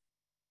fault.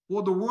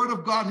 For the word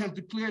of God has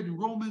declared in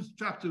Romans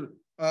chapter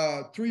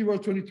 3, verse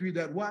 23,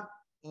 that what?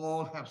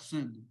 All have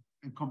sinned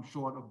and come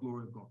short of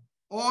glory of God.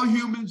 All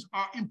humans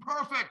are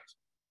imperfect.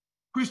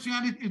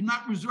 Christianity is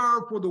not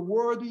reserved for the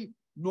worthy,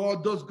 nor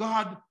does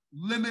God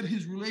limit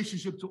his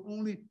relationship to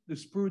only the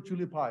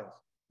spiritually pious.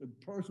 The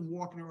person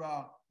walking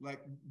around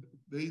like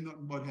they ain't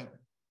nothing but heaven.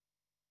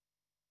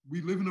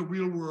 We live in a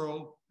real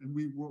world, and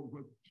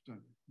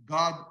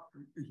God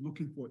is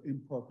looking for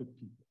imperfect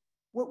people.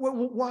 Why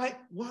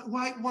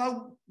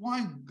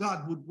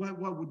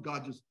would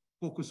God just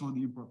focus on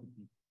the imperfect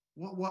people?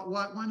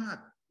 Why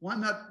not? Why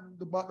not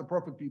about the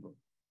perfect people?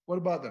 What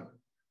about them?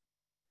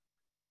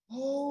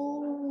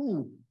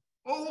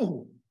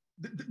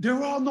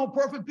 There are no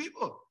perfect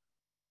people.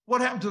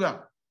 What happened to them?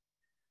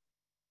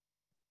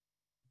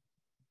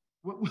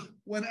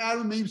 When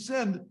Adam and Eve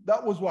sinned,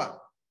 that was what?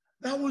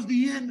 That was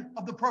the end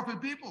of the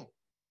perfect people.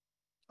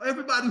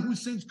 Everybody who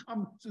sins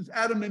come since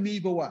Adam and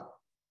Eve are what?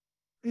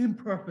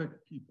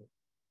 Imperfect people.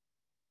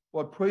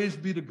 But praise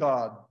be to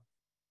God.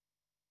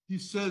 He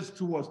says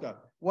to us that.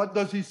 What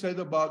does he say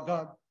about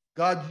God?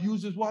 God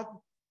uses what?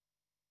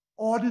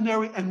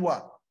 Ordinary and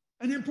what?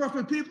 And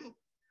imperfect people.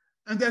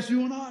 And that's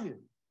you and I.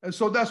 And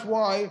so that's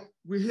why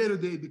we're here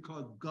today,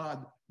 because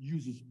God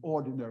uses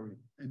ordinary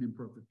and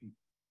imperfect people.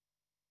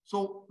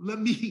 So let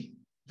me,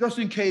 just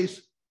in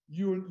case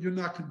you're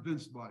not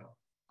convinced by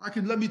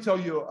it, let me tell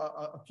you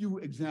a few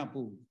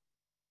examples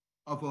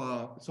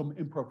of some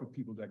imperfect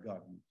people that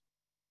God used.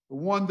 The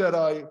one that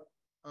I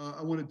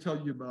want to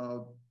tell you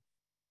about,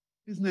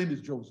 his name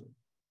is Joseph.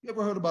 You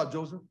ever heard about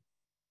Joseph?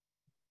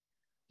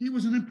 He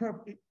was an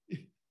imperfect.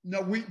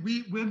 Now,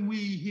 when we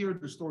hear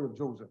the story of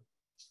Joseph,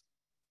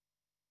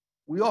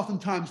 we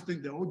oftentimes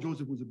think that,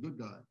 Joseph was a good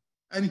guy.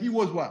 And he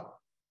was what?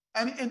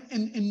 And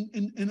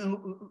in a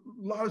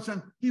lot of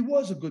sense, he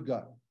was a good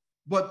guy.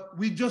 But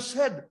I just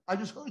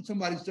heard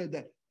somebody say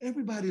that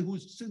everybody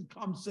who's sinned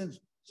comes since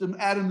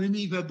Adam and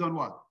Eve have done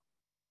what?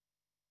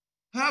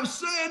 Have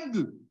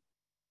sinned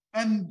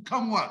and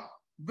come what?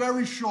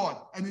 Very short,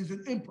 and is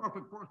an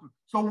imperfect person.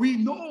 So we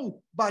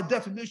know by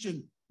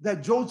definition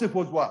that Joseph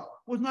was what?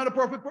 Was not a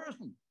perfect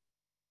person.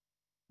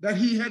 That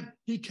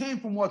he came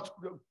from what's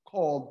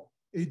called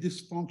a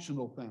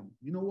dysfunctional family.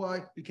 You know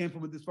why he came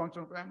from a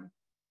dysfunctional family?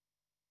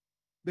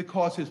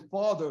 Because his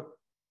father,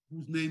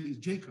 whose name is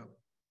Jacob,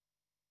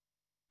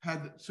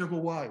 had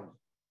several wives.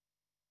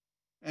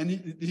 And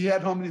he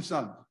had how many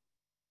sons?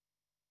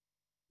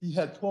 He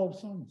had 12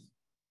 sons.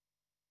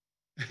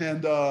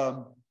 And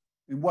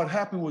what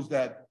happened was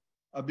that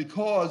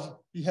because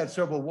he had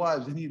several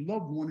wives and he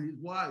loved one of his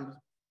wives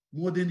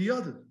more than the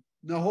others.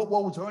 Now, what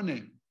was her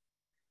name?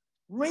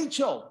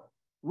 Rachel.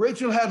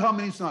 Rachel had how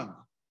many sons?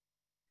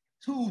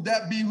 2,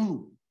 that being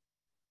who?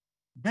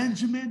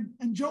 Benjamin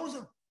and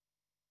Joseph.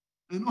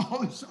 And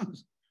all his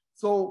sons.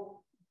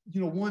 So,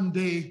 one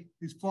day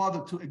his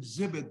father, to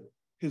exhibit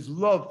his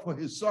love for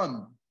his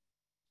son,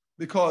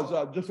 because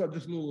just a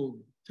little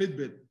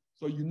tidbit,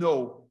 so you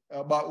know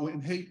about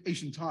in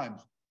ancient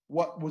times,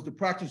 what was the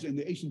practice in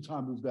the ancient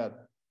time was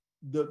that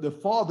the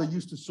father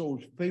used to show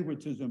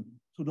favoritism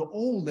to the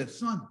oldest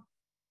son.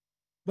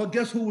 But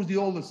guess who was the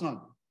oldest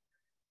son?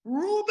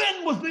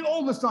 Reuben was the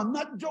oldest son,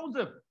 not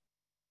Joseph.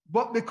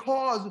 But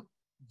because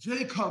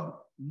Jacob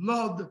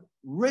loved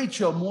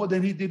Rachel more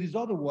than he did his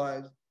other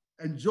wives,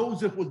 and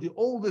Joseph was the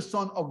oldest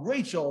son of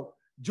Rachel,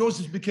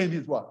 Joseph became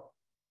his what?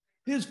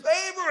 His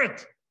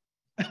favorite.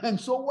 And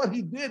so what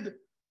he did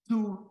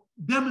to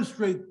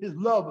demonstrate his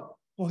love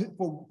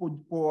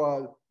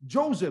for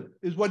Joseph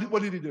is what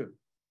did he do?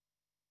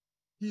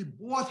 He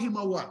bought him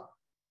a what?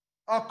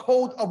 A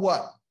coat of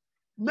what?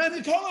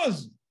 Many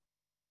colors.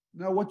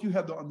 Now, what you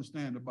have to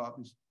understand about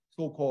this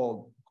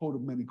so-called coat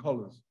of many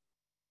colors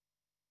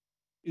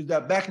is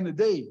that back in the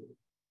day,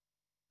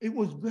 it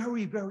was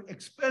very, very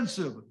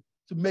expensive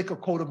to make a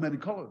coat of many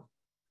colors.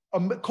 A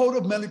coat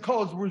of many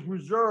colors was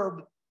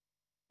reserved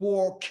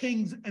for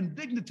kings and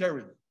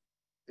dignitaries.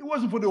 It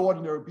wasn't for the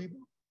ordinary people.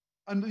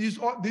 And these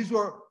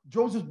were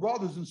Joseph's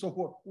brothers and so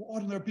forth, were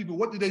ordinary people.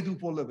 What did they do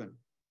for a living?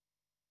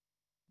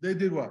 They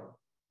did what?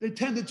 They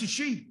tended to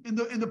sheep in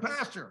the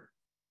pasture.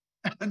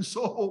 And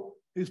so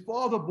his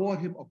father bought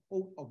him a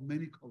coat of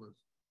many colors,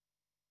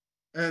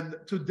 and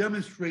to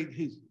demonstrate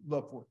his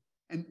love for it.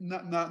 And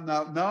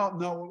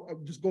now,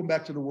 just going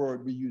back to the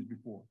word we used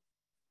before.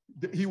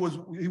 He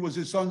was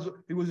his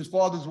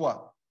father's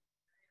what?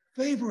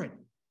 Favorite.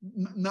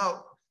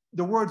 Now,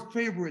 the word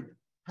favorite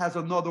has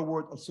another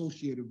word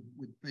associated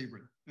with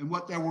favorite. And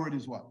what that word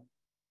is what?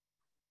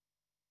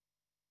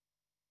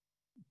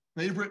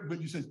 Favorite,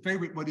 but you said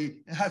favorite, but it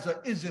has an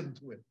ism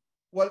to it.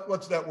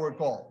 What's that word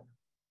called?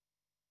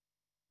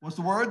 What's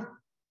the word?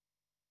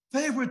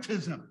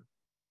 Favoritism.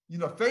 You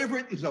know,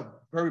 favorite is a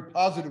very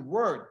positive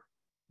word,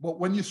 but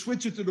when you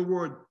switch it to the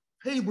word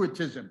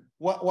favoritism,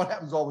 what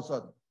happens all of a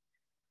sudden?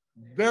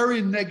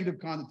 Very negative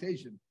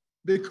connotation,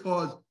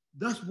 because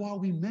that's why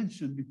we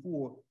mentioned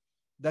before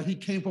that he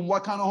came from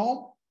what kind of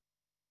home?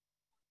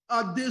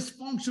 A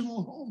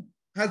dysfunctional home.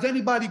 Has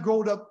anybody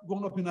grown up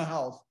in a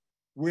house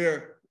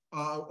where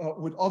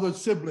with other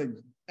siblings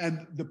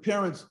and the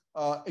parents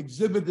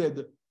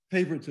exhibited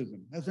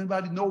favoritism? Has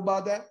anybody know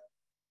about that?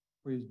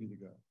 Praise be to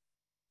God.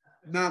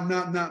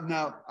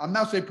 Now, I'm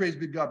not saying praise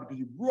be to God because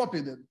you grew up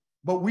in it,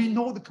 but we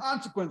know the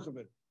consequence of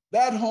it.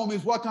 That home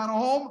is what kind of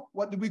home?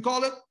 What did we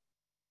call it?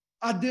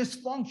 A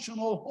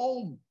dysfunctional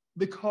home.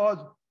 Because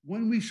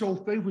when we show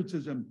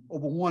favoritism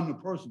over one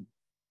person,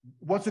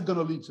 what's it going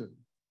to lead to?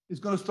 It's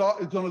going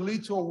to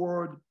lead to a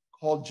word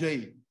called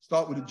J.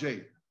 Start with a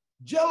J.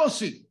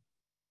 Jealousy.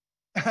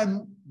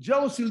 And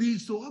jealousy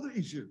leads to other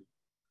issues.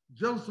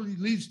 Jealousy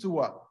leads to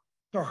what?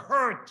 To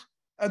hurt.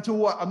 And to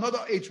what? Another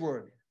H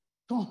word.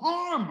 To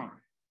harm.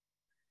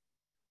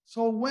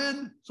 So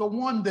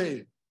one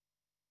day,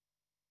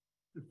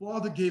 the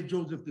father gave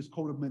Joseph this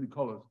coat of many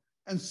colors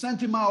and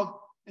sent him out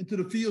into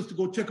the fields to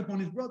go check upon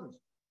his brothers,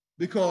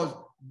 because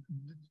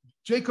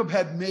Jacob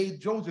had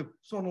made Joseph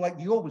sort of like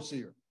the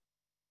overseer.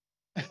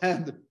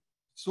 And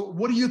so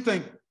what do you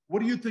think?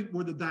 What do you think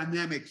were the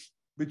dynamics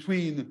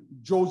between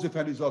Joseph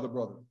and his other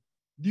brothers?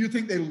 Do you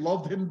think they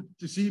loved him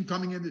to see him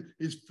coming in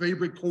his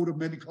favorite coat of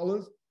many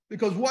colors?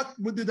 Because what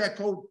did that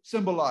coat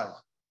symbolize?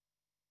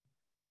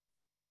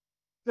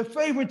 The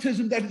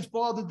favoritism that his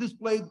father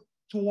displayed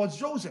towards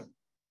Joseph.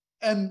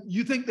 And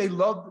you think they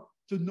loved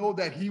to know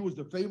that he was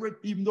the favorite,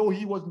 even though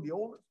he wasn't the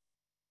oldest?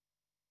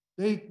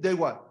 They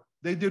what?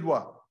 They did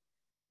what?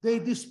 They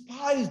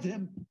despised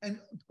him, and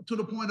to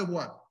the point of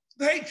what?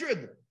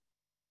 Hatred.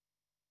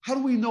 How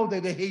do we know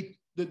that they hate,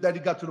 that he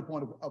got to the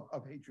point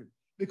of hatred?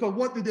 Because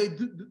what did they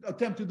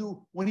attempt to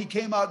do when he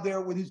came out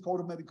there with his coat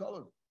of many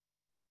colors?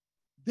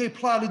 They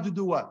plotted to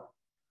do what?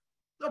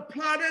 They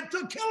plotted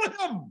to kill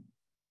him.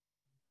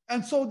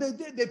 And so they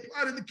did. They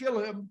plotted to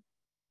kill him.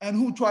 And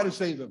who tried to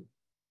save him?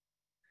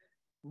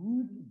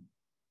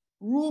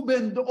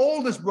 Reuben, the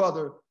oldest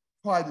brother,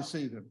 tried to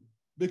save him,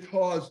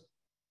 because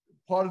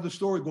part of the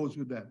story goes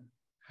with that.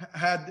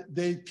 Had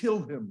they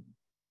killed him,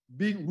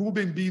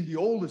 Reuben being the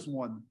oldest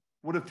one,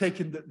 would have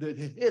taken the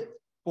hit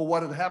for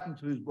what had happened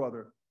to his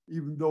brother,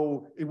 even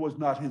though it was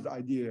not his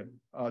idea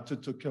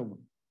to kill him.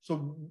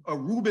 So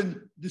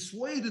Reuben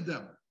dissuaded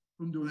them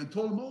from doing it and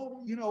told them,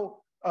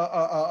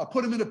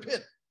 put him in a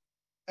pit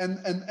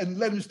and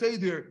let him stay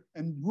there.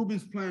 And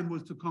Reuben's plan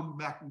was to come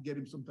back and get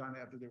him sometime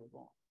after they were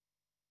gone.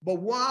 But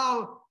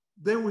while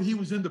he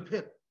was in the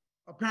pit,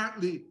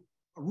 apparently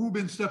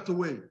Reuben stepped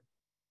away.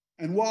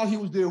 And while he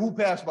was there, who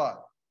passed by?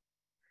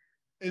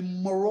 A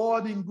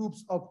marauding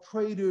groups of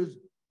traders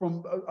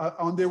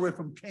on their way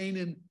from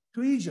Canaan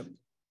to Egypt.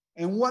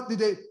 And what did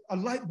they? A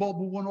light bulb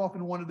went off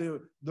in one of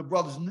the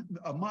brothers'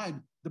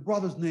 mind. The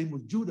brother's name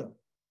was Judah.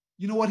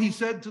 You know what he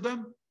said to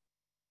them?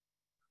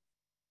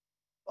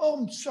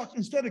 Oh, shucks,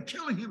 instead of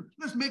killing him,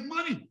 let's make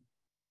money.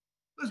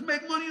 Let's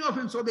make money off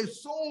him. So they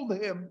sold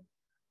him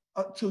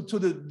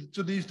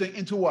to these things,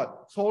 into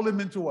what? Sold him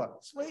into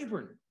what?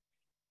 Slavery.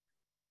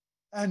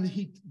 And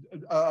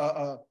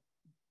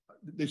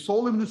they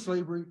sold him into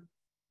slavery.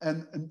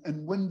 And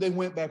when they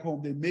went back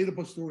home, they made up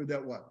a story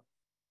that what?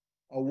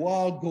 A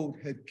wild goat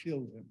had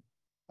killed him.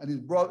 And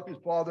his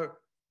father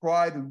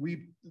cried and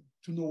wept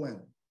to no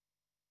end.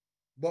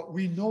 But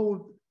we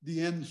know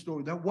the end of the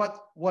story. That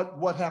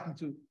what happened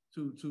to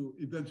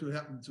eventually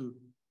happened to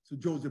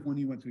Joseph when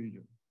he went to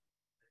Egypt.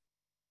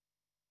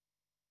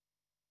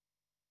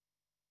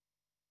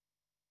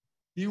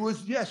 He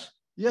was, yes,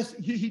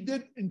 he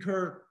did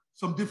incur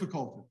some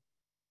difficulty.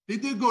 He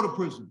did go to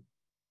prison,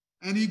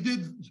 and he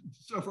did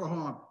suffer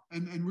harm.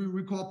 And we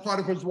recall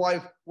Potiphar's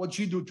wife, what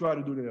she try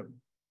to do to him.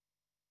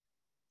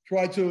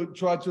 Try to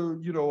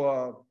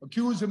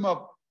accuse him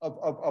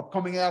of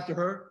coming after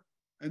her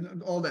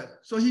and all that.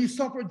 So he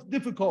suffered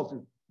difficulty.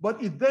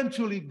 But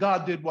eventually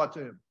God did what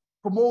to him?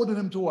 Promoted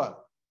him to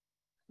what?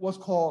 What's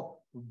called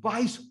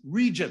vice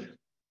regent,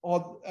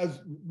 or as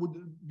would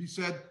be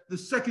said, the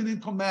second in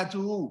command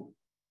to who?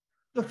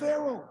 The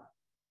Pharaoh.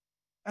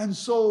 And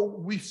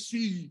so we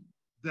see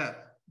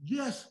that,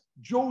 yes,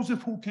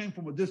 Joseph, who came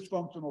from a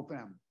dysfunctional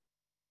family,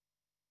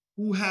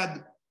 who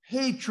had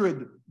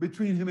hatred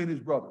between him and his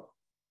brother.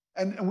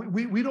 And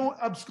we don't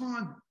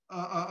abscond,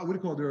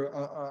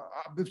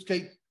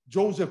 obfuscate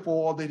Joseph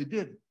for all that he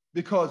did.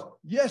 Because,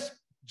 yes,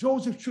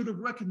 Joseph should have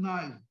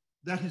recognized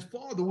that his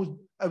father was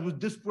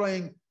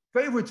displaying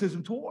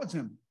favoritism towards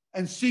him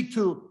and seek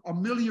to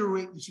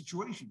ameliorate the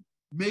situation,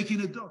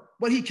 making it done.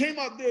 But he came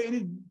out there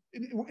in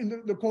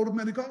the coat of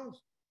many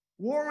colors,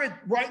 wore it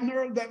bright and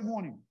early that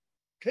morning,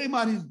 came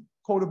out in his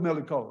coat of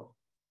many colors,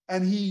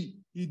 and he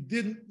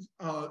didn't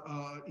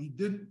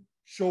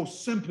show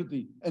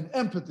sympathy and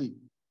empathy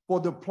for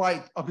the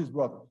plight of his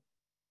brother.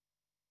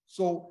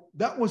 So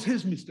that was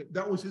his mistake.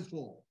 That was his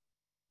fault.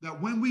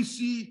 That when we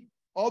see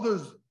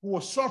others who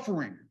are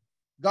suffering,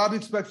 God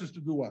expects us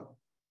to do what?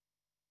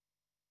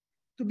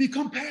 To be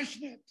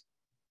compassionate.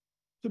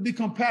 To be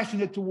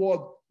compassionate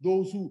toward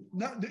those who,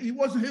 it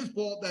wasn't his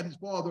fault that his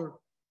father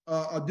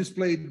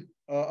displayed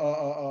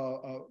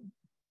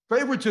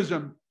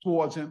favoritism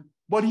towards him,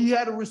 but he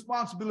had a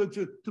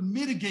responsibility to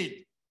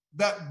mitigate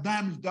that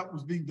damage that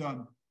was being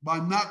done by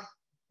not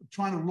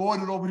trying to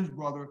lord it over his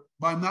brother,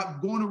 by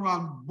not going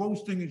around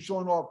boasting and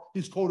showing off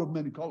his coat of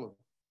many colors.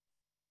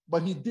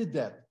 But he did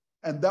that,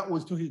 and that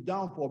was to his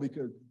downfall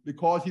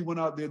because he went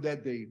out there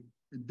that day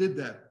and did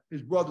that.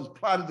 His brothers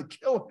plotted to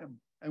kill him,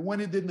 and when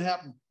it didn't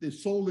happen, they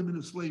sold him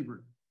into slavery.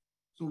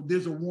 So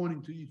there's a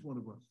warning to each one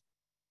of us.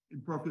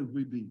 Imperfect as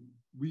we be,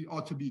 we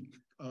ought to be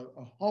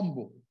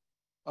humble,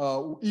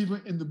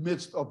 even in the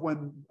midst of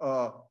when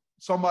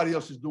somebody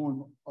else is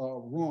doing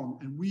wrong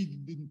and we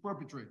didn't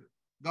perpetrate it.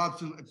 God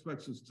still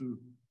expects us to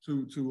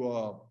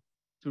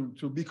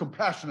be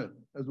compassionate,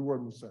 as the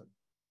word was said.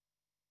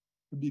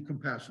 To be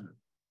compassionate.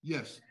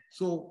 Yes.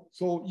 So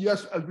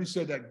yes, as we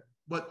said that,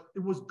 but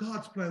it was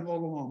God's plan all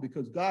along,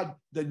 because God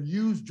then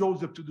used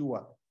Joseph to do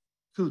what?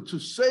 To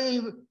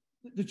save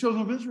the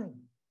children of Israel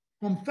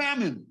from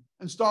famine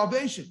and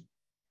starvation.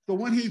 So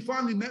when he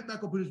finally met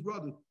back up with his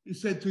brother, he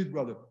said to his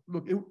brother,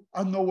 look,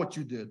 I know what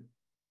you did.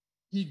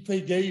 He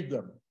forgave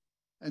them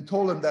and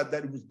told them that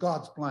it was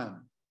God's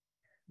plan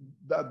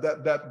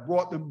that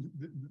brought them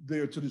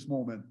there to this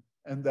moment.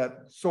 And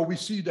so we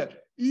see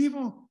that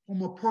even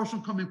from a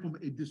person coming from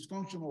a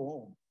dysfunctional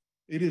home,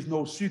 it is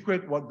no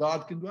secret what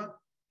God can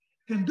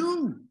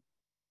do.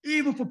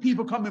 Even for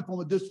people coming from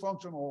a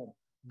dysfunctional home,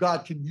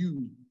 God can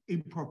use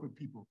imperfect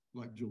people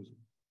like Joseph.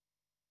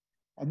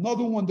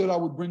 Another one that I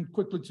would bring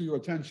quickly to your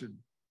attention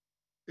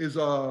is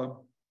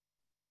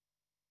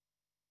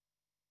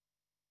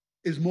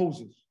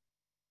Moses.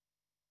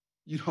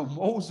 You know,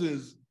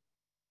 Moses,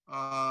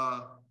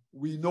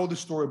 we know the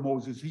story of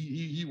Moses.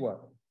 He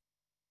what?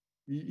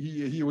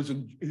 He was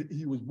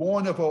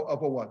born of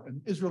a what?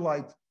 An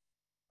Israelite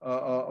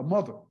a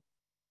mother,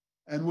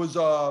 and was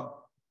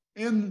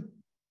and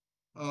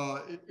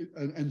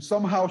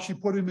somehow she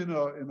put him in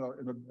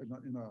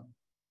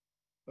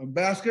a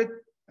basket,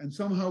 and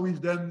somehow he's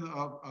then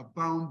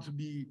found to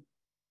be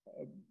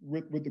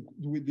with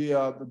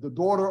the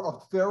daughter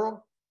of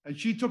Pharaoh, and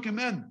she took him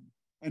in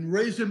and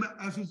raised him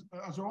as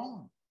her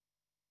own,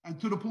 and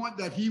to the point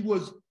that he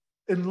was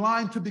in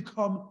line to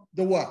become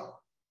the what?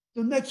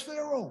 The next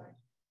Pharaoh.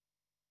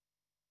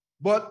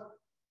 But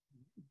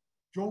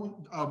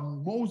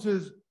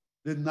Moses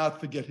did not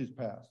forget his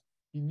past.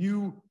 He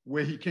knew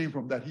where he came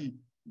from, that he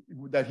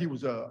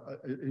was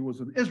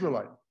an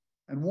Israelite.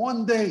 And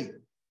one day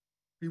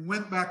he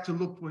went back to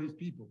look for his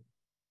people.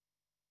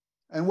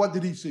 And what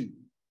did he see?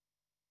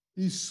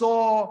 He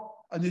saw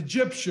an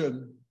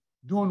Egyptian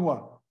doing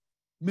what?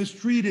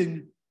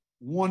 Mistreating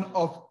one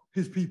of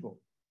his people.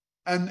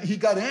 And he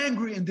got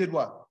angry and did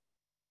what?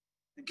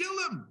 He killed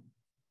him.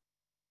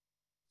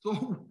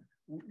 So,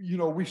 you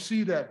know, we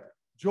see that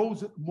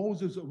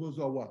Moses was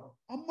a what?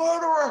 A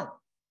murderer.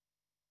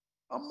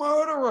 A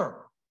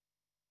murderer.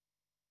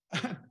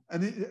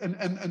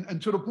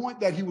 and to the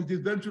point that he was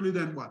eventually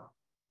then what?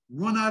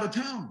 Run out of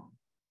town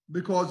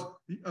because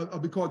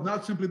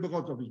not simply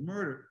because of his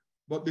murder,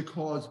 but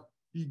because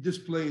he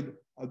displayed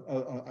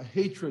a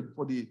hatred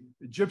for the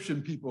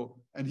Egyptian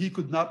people, and he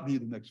could not be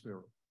the next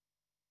Pharaoh.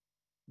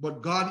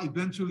 But God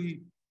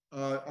eventually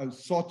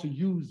sought to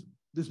use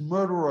this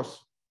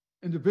murderous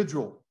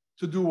individual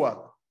to do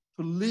what?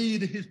 To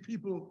lead his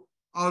people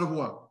out of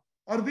what?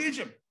 Out of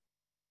Egypt.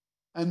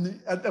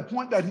 And at the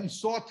point that he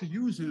sought to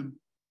use him,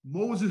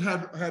 Moses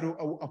had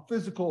a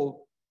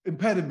physical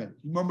impediment.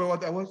 You remember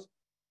what that was?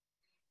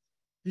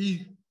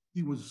 He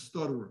was a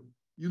stutterer.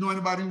 You know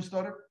anybody who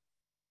stuttered?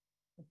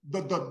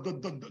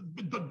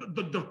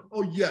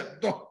 Oh yeah.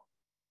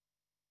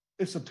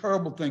 It's a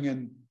terrible thing,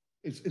 and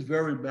it's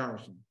very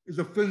embarrassing. It's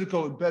a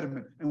physical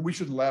impediment, and we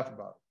shouldn't laugh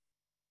about it.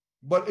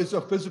 But it's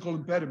a physical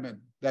impediment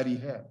that he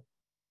had.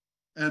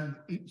 And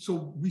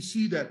so we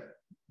see that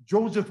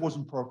Joseph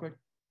wasn't perfect,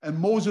 and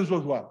Moses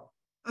was what?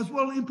 As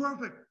well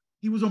imperfect.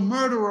 He was a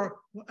murderer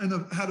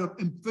and had a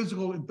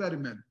physical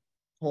impediment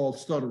called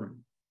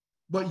stuttering.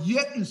 But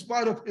yet, in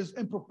spite of his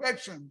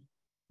imperfection,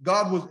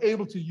 God was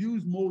able to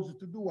use Moses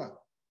to do what?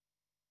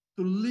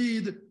 To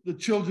lead the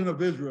children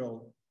of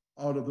Israel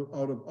out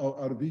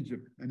of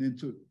Egypt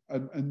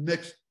and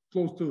next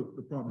close to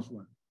the promised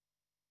land.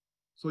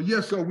 So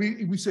yes, so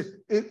we say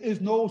it is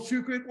no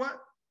secret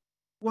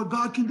what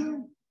God can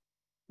do.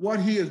 What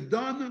he has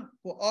done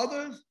for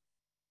others,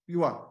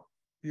 he'll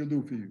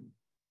do for you.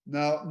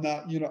 Now,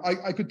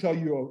 I could tell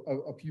you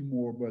a few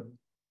more, but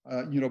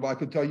but I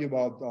could tell you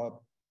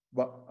about.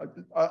 But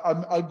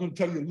I'm going to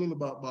tell you a little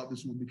about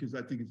this one because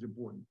I think it's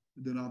important.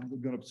 And then I'm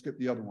going to skip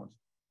the other ones.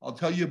 I'll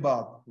tell you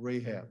about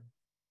Rahab.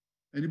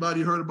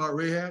 Anybody heard about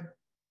Rahab?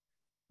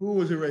 Who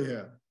was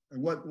Rahab?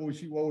 And what was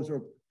she? What was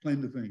her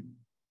claim to fame?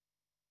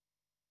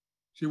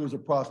 She was a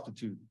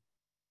prostitute.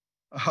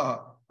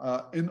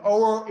 In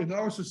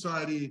our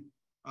society,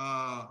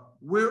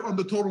 we're on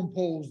the totem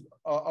poles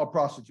of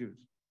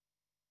prostitutes.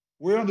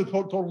 We're on the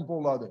totem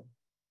pole out there.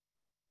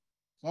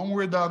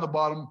 Somewhere down the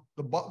bottom,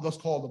 let's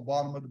call the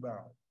bottom of the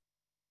barrel.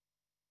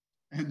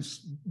 And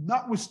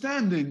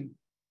notwithstanding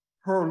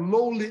her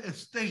lowly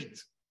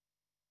estate,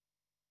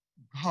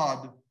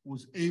 God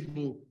was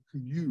able to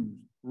use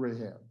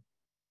Rahab.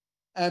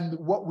 And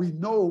what we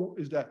know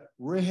is that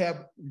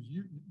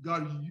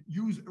God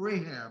used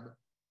Rahab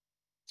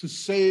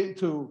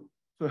to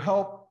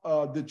help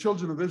the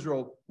children of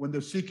Israel when they're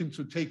seeking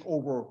to take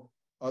over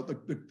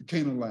the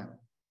Canaan land.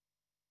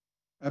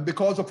 And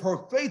because of her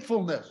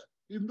faithfulness,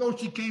 even though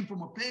she came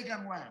from a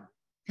pagan land,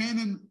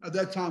 Canaan at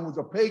that time was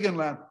a pagan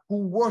land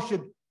who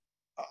worshipped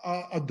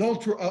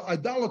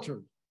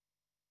idolaters.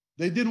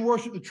 They didn't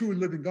worship the true and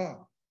living God.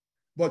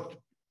 But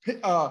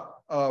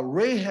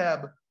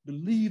Rahab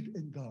believed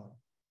in God.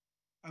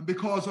 And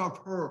because of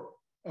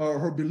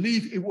her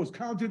belief, it was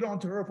counted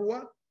onto her for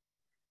what?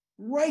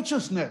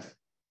 Righteousness.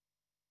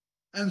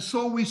 And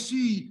so we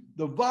see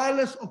the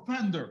vilest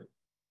offender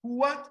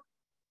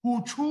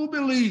who truly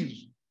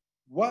believes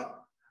what?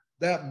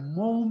 That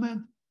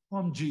moment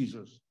from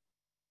Jesus,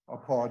 a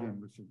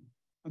pardon received.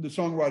 And the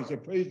songwriter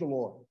said, praise the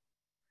Lord.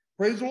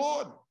 Praise the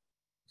Lord.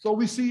 So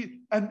we see,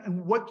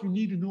 and what you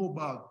need to know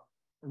about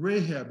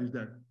Rahab is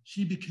that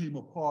she became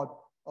a part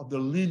of the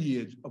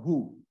lineage of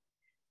who?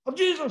 Of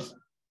Jesus.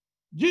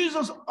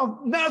 Jesus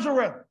of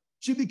Nazareth.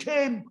 She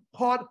became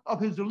part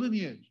of his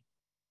lineage.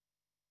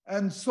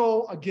 And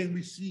so, again,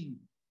 we see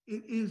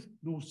it is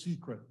no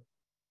secret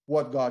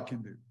what God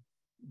can do.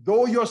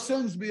 Though your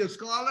sins be as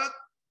scarlet,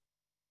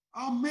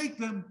 I'll make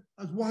them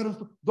as white as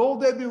snow. Though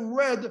they be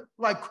red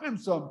like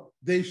crimson,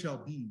 they shall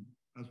be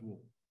as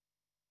wool.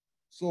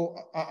 So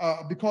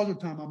because of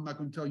time, I'm not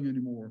going to tell you any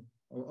more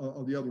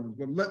of the other ones,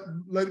 but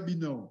let it be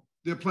known.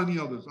 There are plenty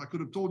others. I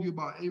could have told you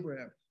about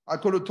Abraham. I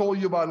could have told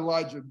you about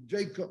Elijah,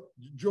 Jacob,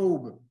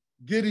 Job,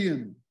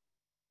 Gideon,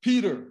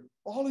 Peter,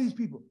 all these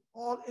people,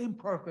 all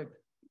imperfect.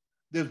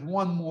 There's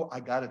one more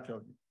I got to tell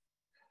you.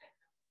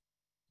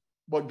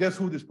 But guess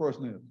who this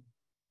person is?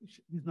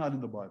 He's not in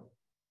the Bible.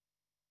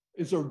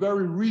 It's a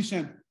very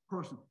recent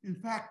person. In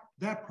fact,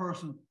 that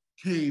person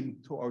came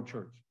to our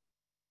church.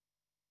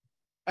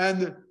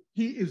 And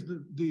he is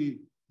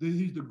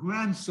he's the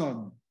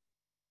grandson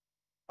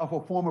of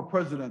a former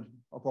president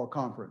of our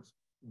conference,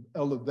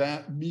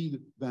 Elder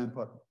Meade Van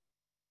Putten.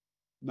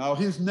 Now,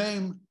 his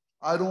name,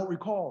 I don't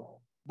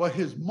recall, but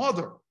his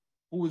mother,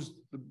 who was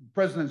the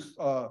president's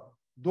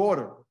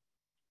daughter,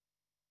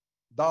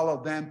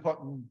 Dalla Van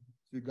Putten,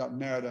 she got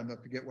married, and I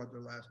forget what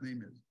their last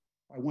name is.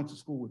 I went to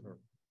school with her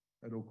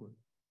at Oakwood.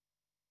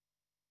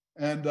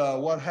 And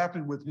what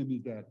happened with him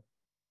is that,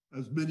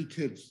 as many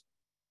kids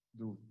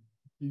do,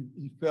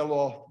 he fell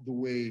off the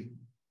way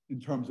in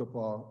terms of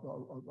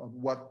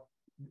what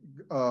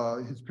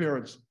his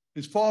parents.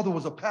 His father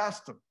was a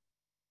pastor.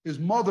 His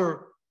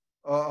mother,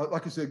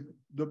 like I said,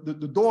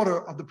 the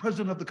daughter of the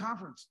president of the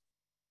conference.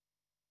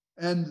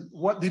 And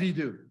what did he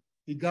do?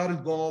 He got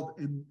involved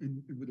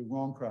with the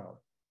wrong crowd.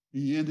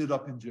 He ended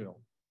up in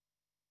jail.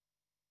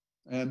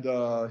 And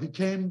he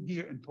came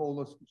here and told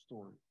us the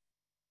story.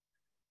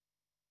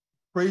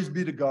 Praise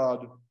be to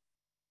God.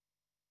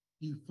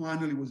 He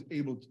finally was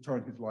able to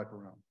turn his life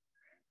around.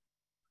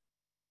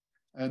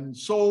 And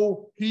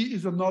so he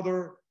is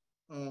another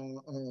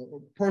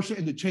person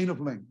in the chain of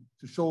link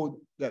to show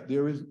that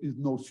there is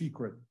no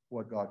secret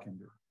what God can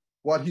do.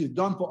 What he's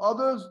done for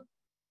others,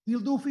 he'll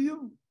do for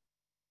you.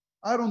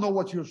 I don't know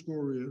what your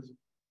story is,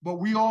 but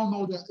we all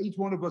know that each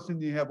one of us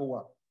in here have a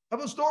what?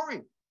 Have a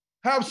story.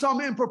 Have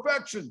some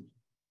imperfections.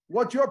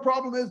 What your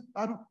problem is,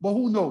 I don't, but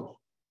who knows?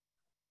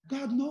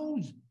 God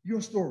knows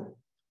your story.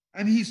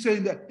 And he's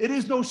saying that it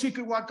is no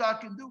secret what God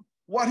can do.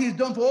 What he's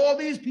done for all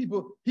these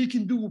people, he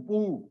can do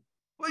for who?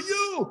 For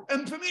you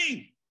and for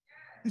me.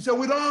 He said,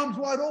 with arms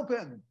wide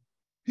open,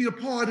 he'll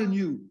pardon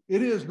you.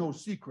 It is no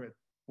secret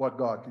what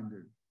God can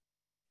do.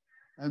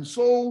 And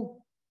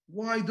so,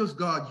 why does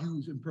God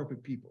use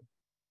imperfect people?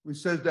 He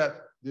says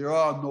that there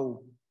are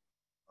no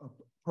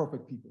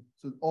perfect people.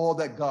 So all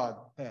that God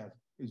has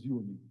is you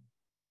and me.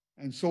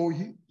 And so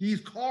he's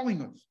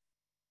calling us,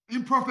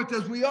 imperfect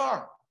as we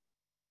are.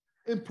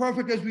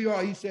 Imperfect as we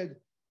are, he said,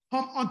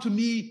 come unto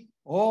me,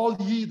 all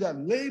ye that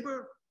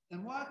labor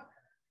and what?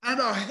 And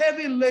are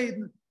heavy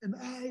laden, and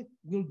I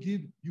will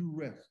give you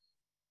rest.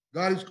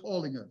 God is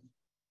calling us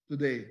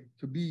today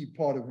to be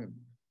part of him.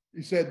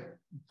 He said,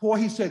 for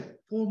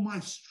my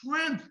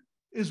strength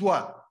is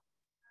what?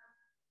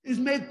 Is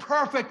made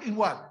perfect in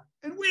what?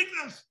 In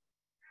weakness.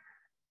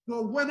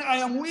 So when I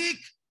am weak,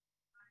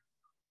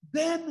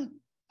 then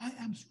I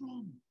am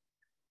strong.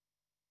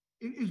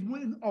 It is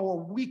when our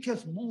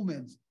weakest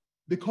moments,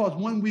 because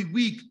when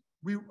we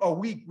are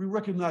weak, we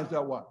recognize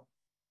that what?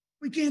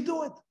 We can't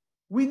do it.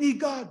 We need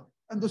God.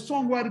 And the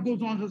songwriter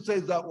goes on to say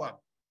that what?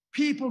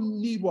 People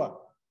need what?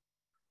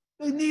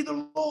 They need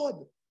the Lord.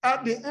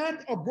 At the end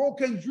of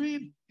broken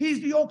dreams,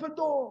 he's the open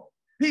door.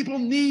 People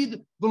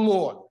need the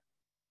Lord.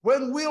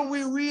 When will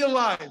we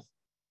realize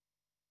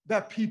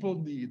that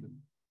people need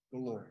the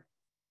Lord?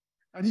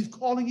 And he's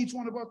calling each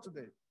one of us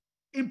today,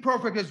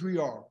 imperfect as we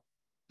are,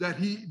 that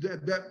he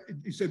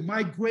said,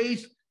 my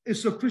grace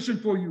is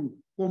sufficient for you,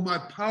 for my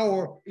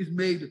power is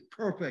made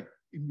perfect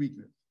in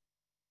weakness.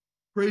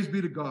 Praise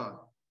be to God.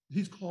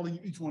 He's calling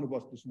each one of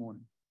us this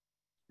morning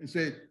and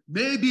say,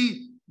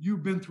 maybe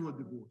you've been through a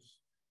divorce.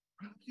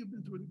 Perhaps you've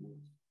been through a divorce.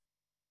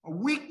 A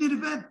weak-knit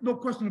event, no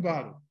question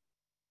about it.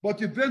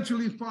 But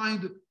eventually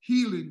find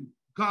healing.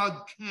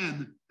 God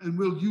can and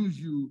will use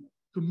you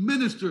to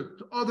minister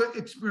to others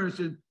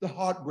experiencing the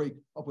heartbreak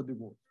of a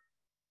divorce.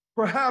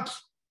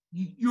 Perhaps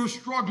you're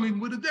struggling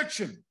with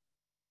addiction.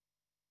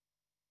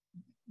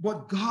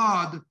 But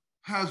God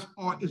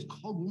is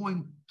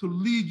going to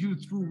lead you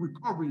through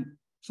recovery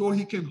so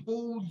he can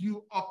hold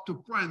you up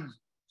to friends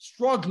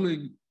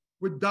struggling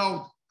with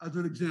doubt as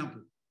an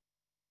example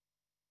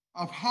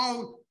of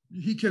how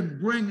he can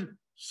bring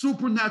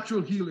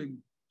supernatural healing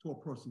to a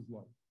person's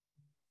life.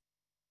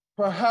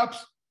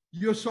 Perhaps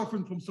you're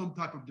suffering from some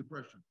type of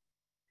depression.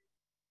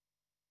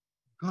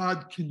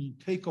 God can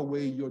take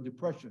away your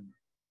depression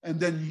and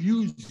then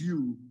use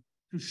you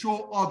to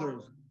show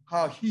others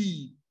how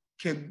he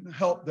can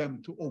help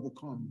them to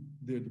overcome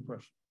their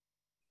depression.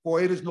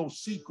 For it is no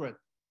secret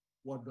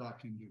what God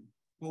can do.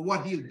 For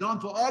what he has done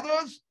for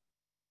others,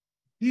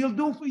 he'll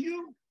do for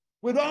you.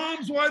 With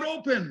arms wide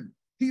open,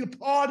 he'll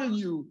pardon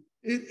you.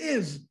 It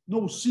is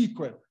no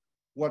secret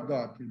what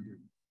God can do.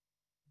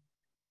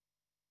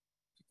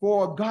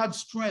 For God's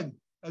strength,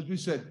 as we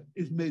said,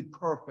 is made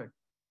perfect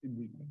in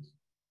weakness.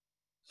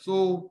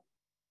 So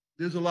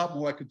there's a lot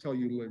more I could tell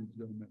you, ladies and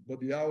gentlemen, but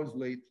the hour is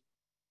late,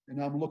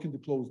 and I'm looking to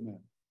close now.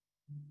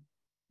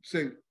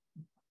 Say,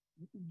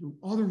 the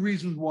other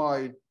reasons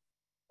why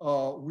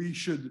we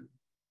should,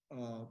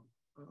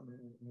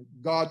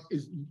 God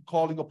is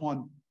calling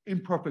upon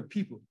imperfect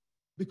people.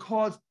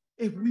 Because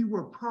if we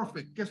were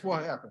perfect, guess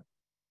what happened?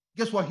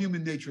 Guess what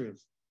human nature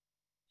is?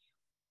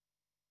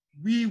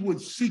 We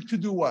would seek to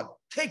do what?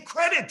 Take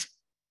credit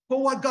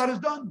for what God has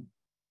done.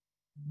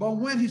 But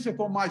when he said,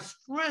 for my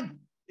strength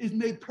is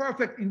made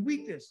perfect in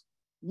weakness,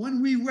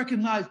 when we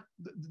recognize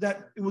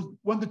that it was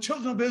when the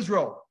children of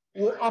Israel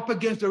were up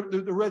against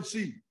the Red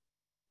Sea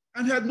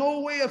and had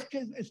no way of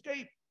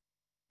escape,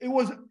 it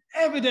was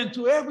evident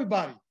to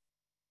everybody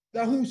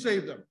that who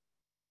saved them?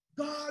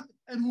 God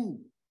and who?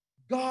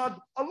 God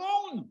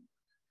alone.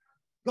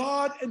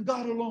 God and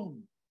God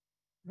alone.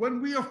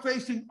 When we are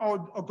facing our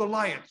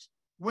Goliaths,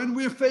 when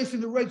we're facing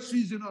the Red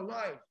Seas in our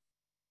life,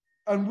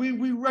 and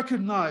we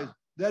recognize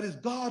that it's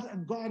God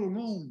and God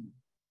alone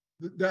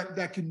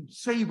that can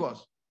save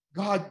us,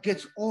 God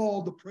gets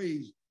all the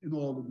praise and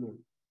all the glory.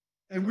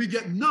 And we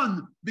get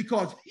none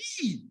because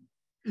he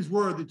is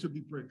worthy to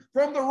be praised.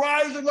 From the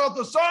rising of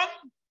the sun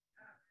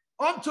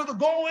unto the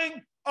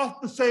going of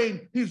the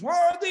same, he's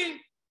worthy.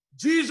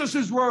 Jesus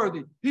is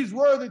worthy. He's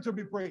worthy to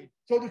be praised.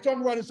 So the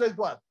songwriter says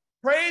what?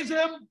 Praise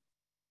him.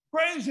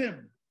 Praise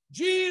him.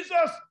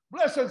 Jesus,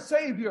 blessed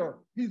Savior,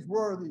 he's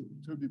worthy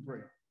to be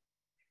praised.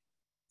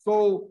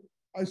 So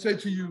I say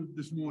to you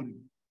this morning,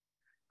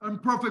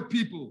 imperfect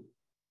people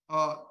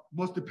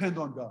must depend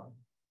on God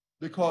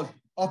because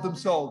of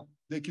themselves,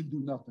 they can do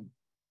nothing.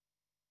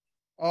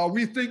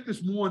 We think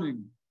this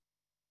morning,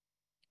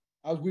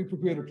 as we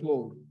prepare to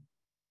close,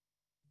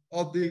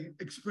 of the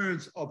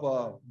experience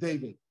of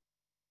David.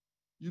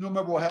 You know,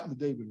 remember what happened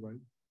to David, right?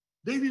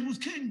 David was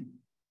king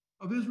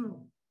of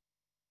Israel.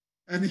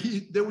 And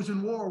there was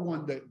in war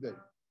one day.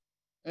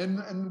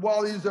 And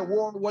while he was at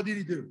war, what did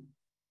he do?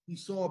 He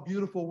saw a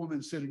beautiful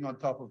woman sitting on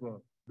top of a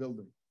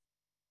building.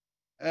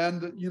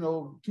 And, you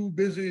know, too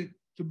busy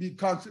to be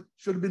constant,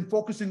 should have been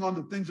focusing on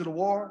the things of the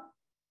war.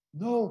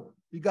 No,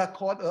 he got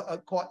caught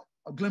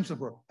a glimpse of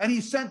her. And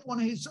he sent one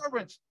of his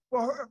servants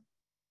for her.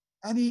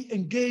 And he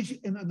engaged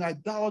in an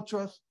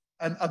idolatrous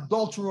and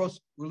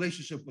adulterous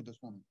relationship with this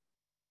woman.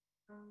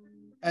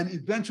 And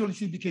eventually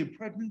she became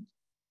pregnant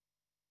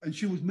and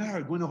she was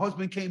married. When her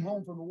husband came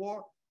home from the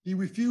war, he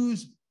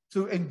refused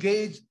to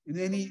engage in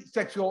any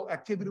sexual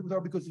activity with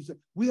her because he said,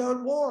 we are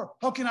at war.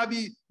 How can I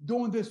be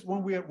doing this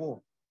when we're at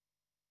war?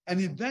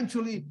 And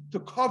eventually, to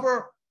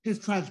cover his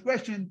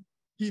transgression,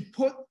 he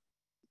put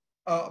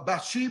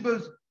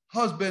Bathsheba's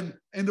husband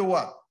in the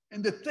what?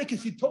 In the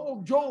thickest. He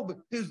told Job,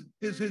 his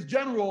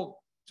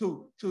general,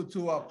 to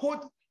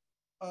put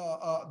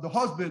the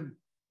husband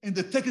in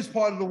the thickest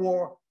part of the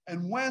war.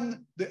 And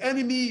when the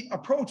enemy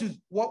approaches,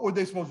 what were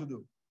they supposed to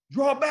do?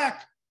 Draw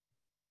back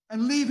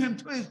and leave him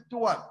to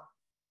what?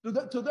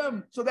 To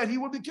them, so that he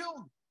would be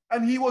killed.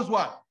 And he was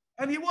what?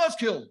 And he was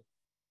killed.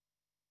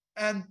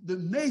 And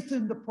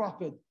Nathan the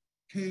prophet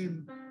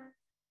came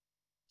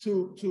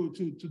to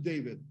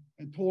David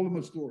and told him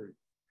a story.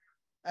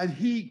 And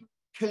he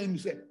came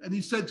and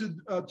he said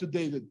to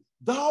David,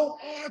 thou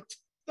art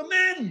the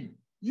man.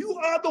 You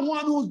are the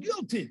one who's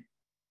guilty.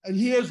 And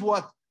here's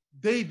what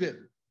David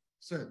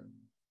said.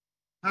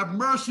 Have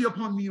mercy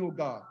upon me, O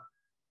God,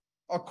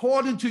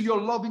 according to your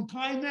loving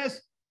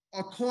kindness,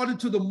 according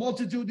to the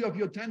multitude of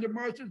your tender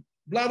mercies,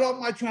 blot out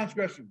my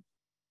transgressions.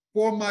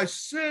 For my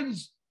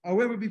sins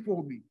are ever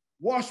before me.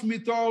 Wash me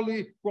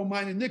thoroughly from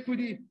mine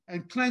iniquity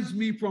and cleanse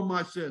me from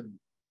my sin.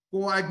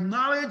 For I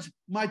acknowledge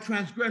my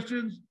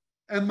transgressions,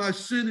 and my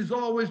sin is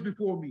always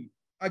before me.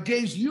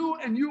 Against you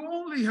and you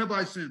only have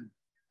I sinned,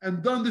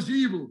 and done this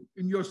evil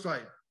in your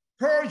sight.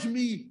 Purge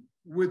me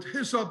with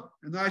hyssop,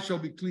 and I shall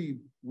be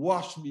clean.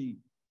 Wash me,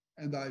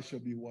 and I shall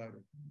be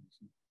whiter.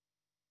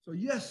 So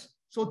yes,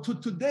 so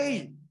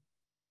today,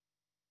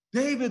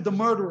 David the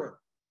murderer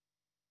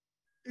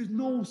is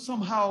known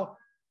somehow,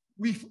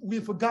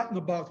 we've forgotten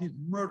about his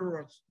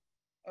murderous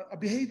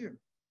behavior,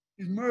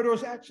 his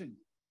murderous action.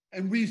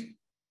 And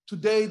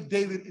today,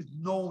 David is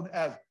known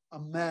as a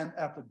man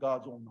after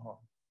God's own heart.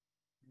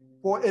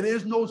 For it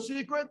is no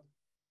secret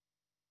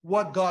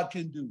what God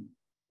can do.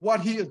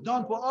 What he has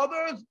done for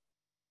others,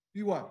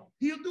 he'll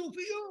do for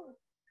you.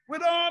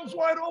 With arms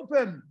wide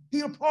open,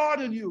 he'll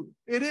pardon you.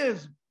 It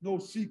is no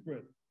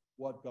secret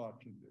what God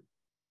can do.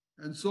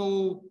 And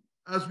so,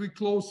 as we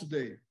close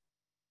today,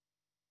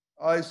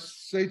 I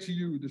say to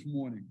you this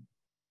morning,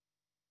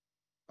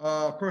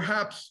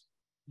 perhaps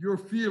you're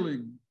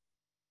feeling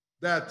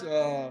that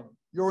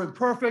you're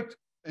imperfect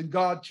and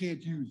God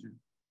can't use you.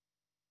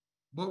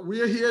 But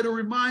we're here to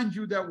remind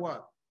you that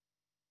what?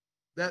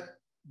 That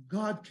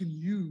God can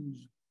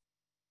use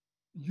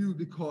you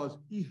because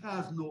he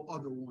has no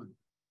other one.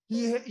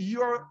 We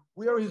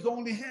are his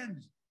only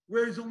hands.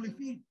 We're his only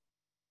feet.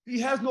 He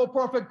has no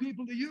perfect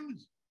people to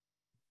use.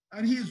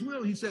 And his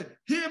will, he said,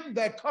 him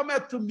that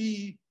cometh to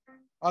me,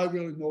 I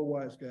will in no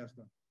wise cast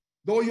down.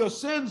 Though your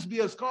sins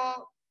be as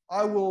scarlet,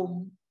 I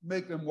will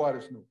make them white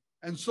as snow.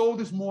 And so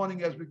this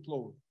morning as we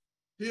close,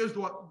 here's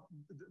what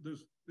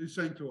he's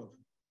saying to us.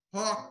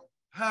 Hark,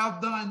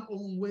 have thine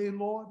own way,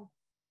 Lord.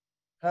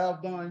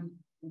 Have thine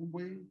own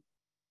way.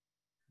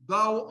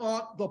 Thou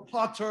art the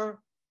potter,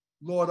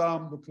 Lord,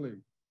 I'm the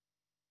clay.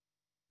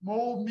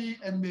 Mold me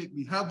and make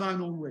me. Have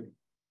thine own way.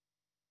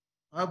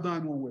 Have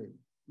thine own way.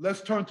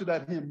 Let's turn to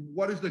that hymn.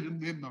 What is the hymn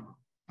number?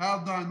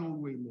 Have thine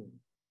own way, Lord.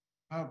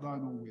 Have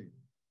thine own way.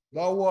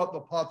 Thou art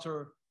the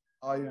potter,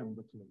 I am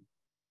the clay.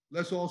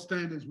 Let's all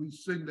stand as we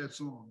sing that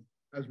song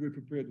as we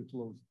prepare to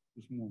close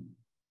this morning.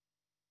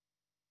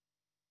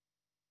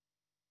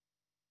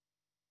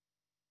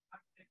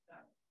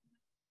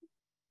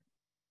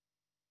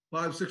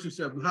 Five, 6, or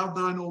 7. Have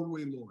thine own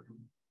way, Lord.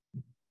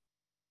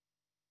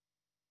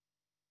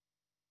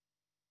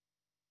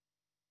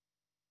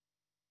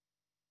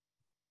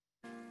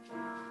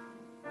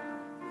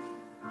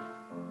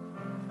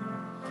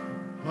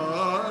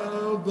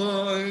 Have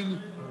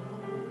thine,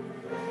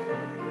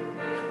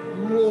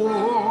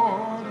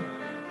 Lord,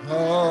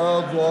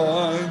 have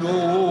thine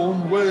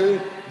own way.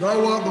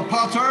 Thou art the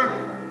potter,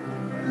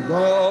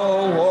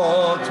 thou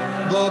art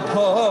the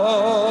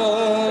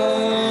potter.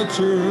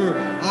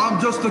 I'm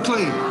just the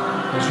clay.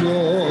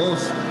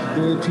 Just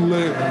the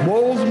clay.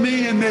 Mold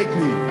me and make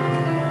me.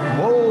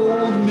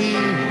 Mold me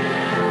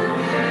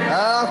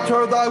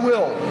after thy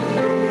will.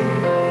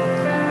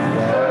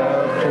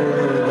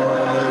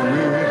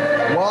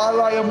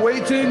 While I am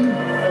waiting,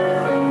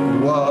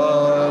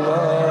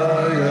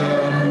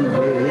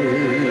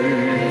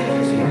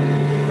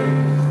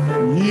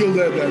 yield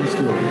that and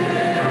still.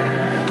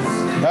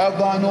 Have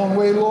thine own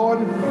way, Lord.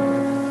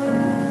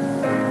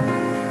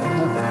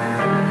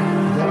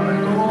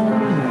 Thine own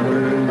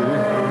way,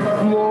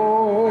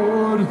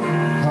 Lord.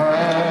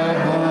 Have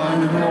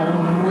thine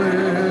own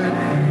way.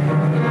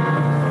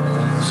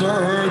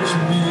 Search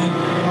me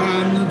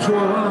and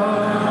try.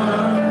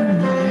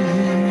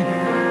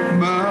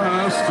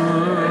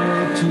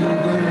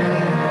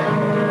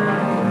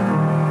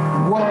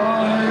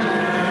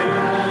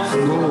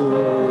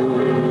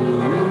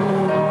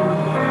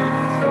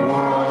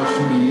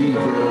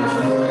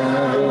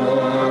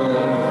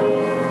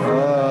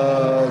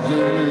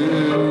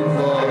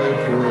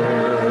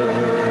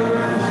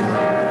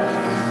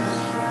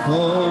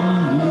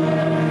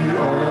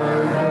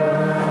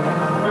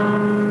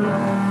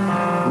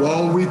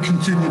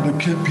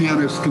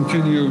 Pianists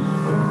continue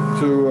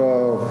to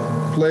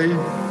play.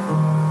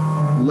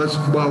 Let's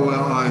bow our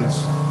eyes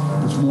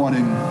this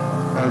morning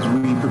as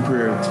we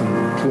prepare to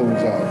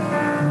close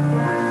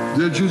out.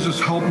 Dear Jesus,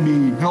 help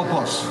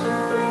us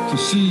to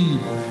see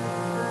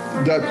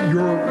that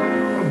you're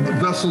the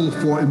vessel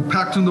for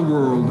impacting the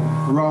world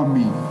around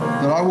me,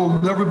 that I will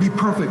never be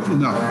perfect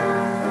enough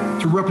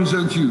to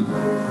represent you,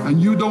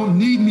 and you don't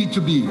need me to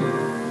be,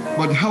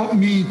 but help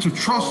me to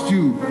trust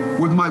you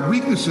with my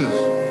weaknesses,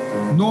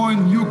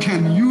 knowing you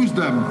can use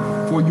them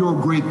for your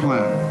great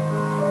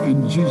plan.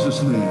 In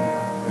Jesus' name,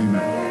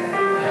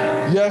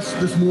 amen. Yes,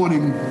 this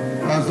morning,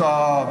 as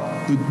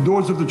the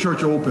doors of the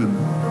church open,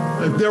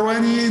 if there are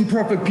any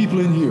imperfect people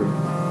in here,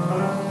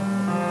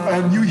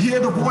 and you hear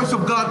the voice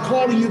of God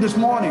calling you this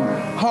morning,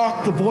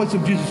 hark the voice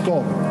of Jesus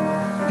calling.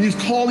 He's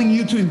calling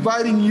you, to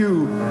inviting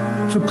you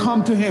to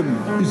come to him.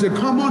 He said,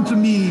 come unto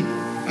me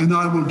and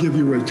I will give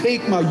you rest.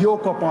 Take my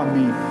yoke up on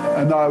me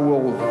and I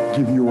will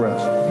give you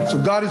rest. So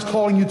God is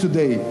calling you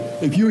today.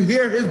 If you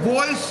hear his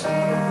voice,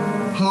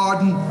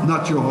 harden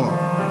not your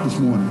heart this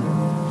morning.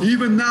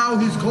 Even now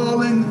he's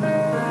calling.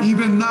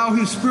 Even now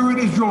his spirit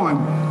is drawing.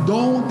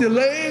 Don't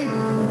delay,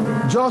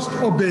 just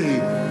obey.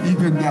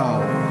 Even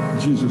now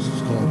Jesus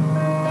is calling.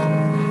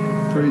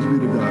 Praise be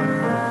to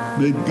God.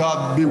 May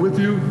God be with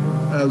you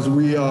as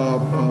we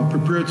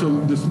prepare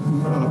to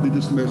be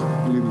dismissed.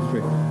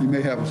 You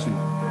may have a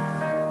seat.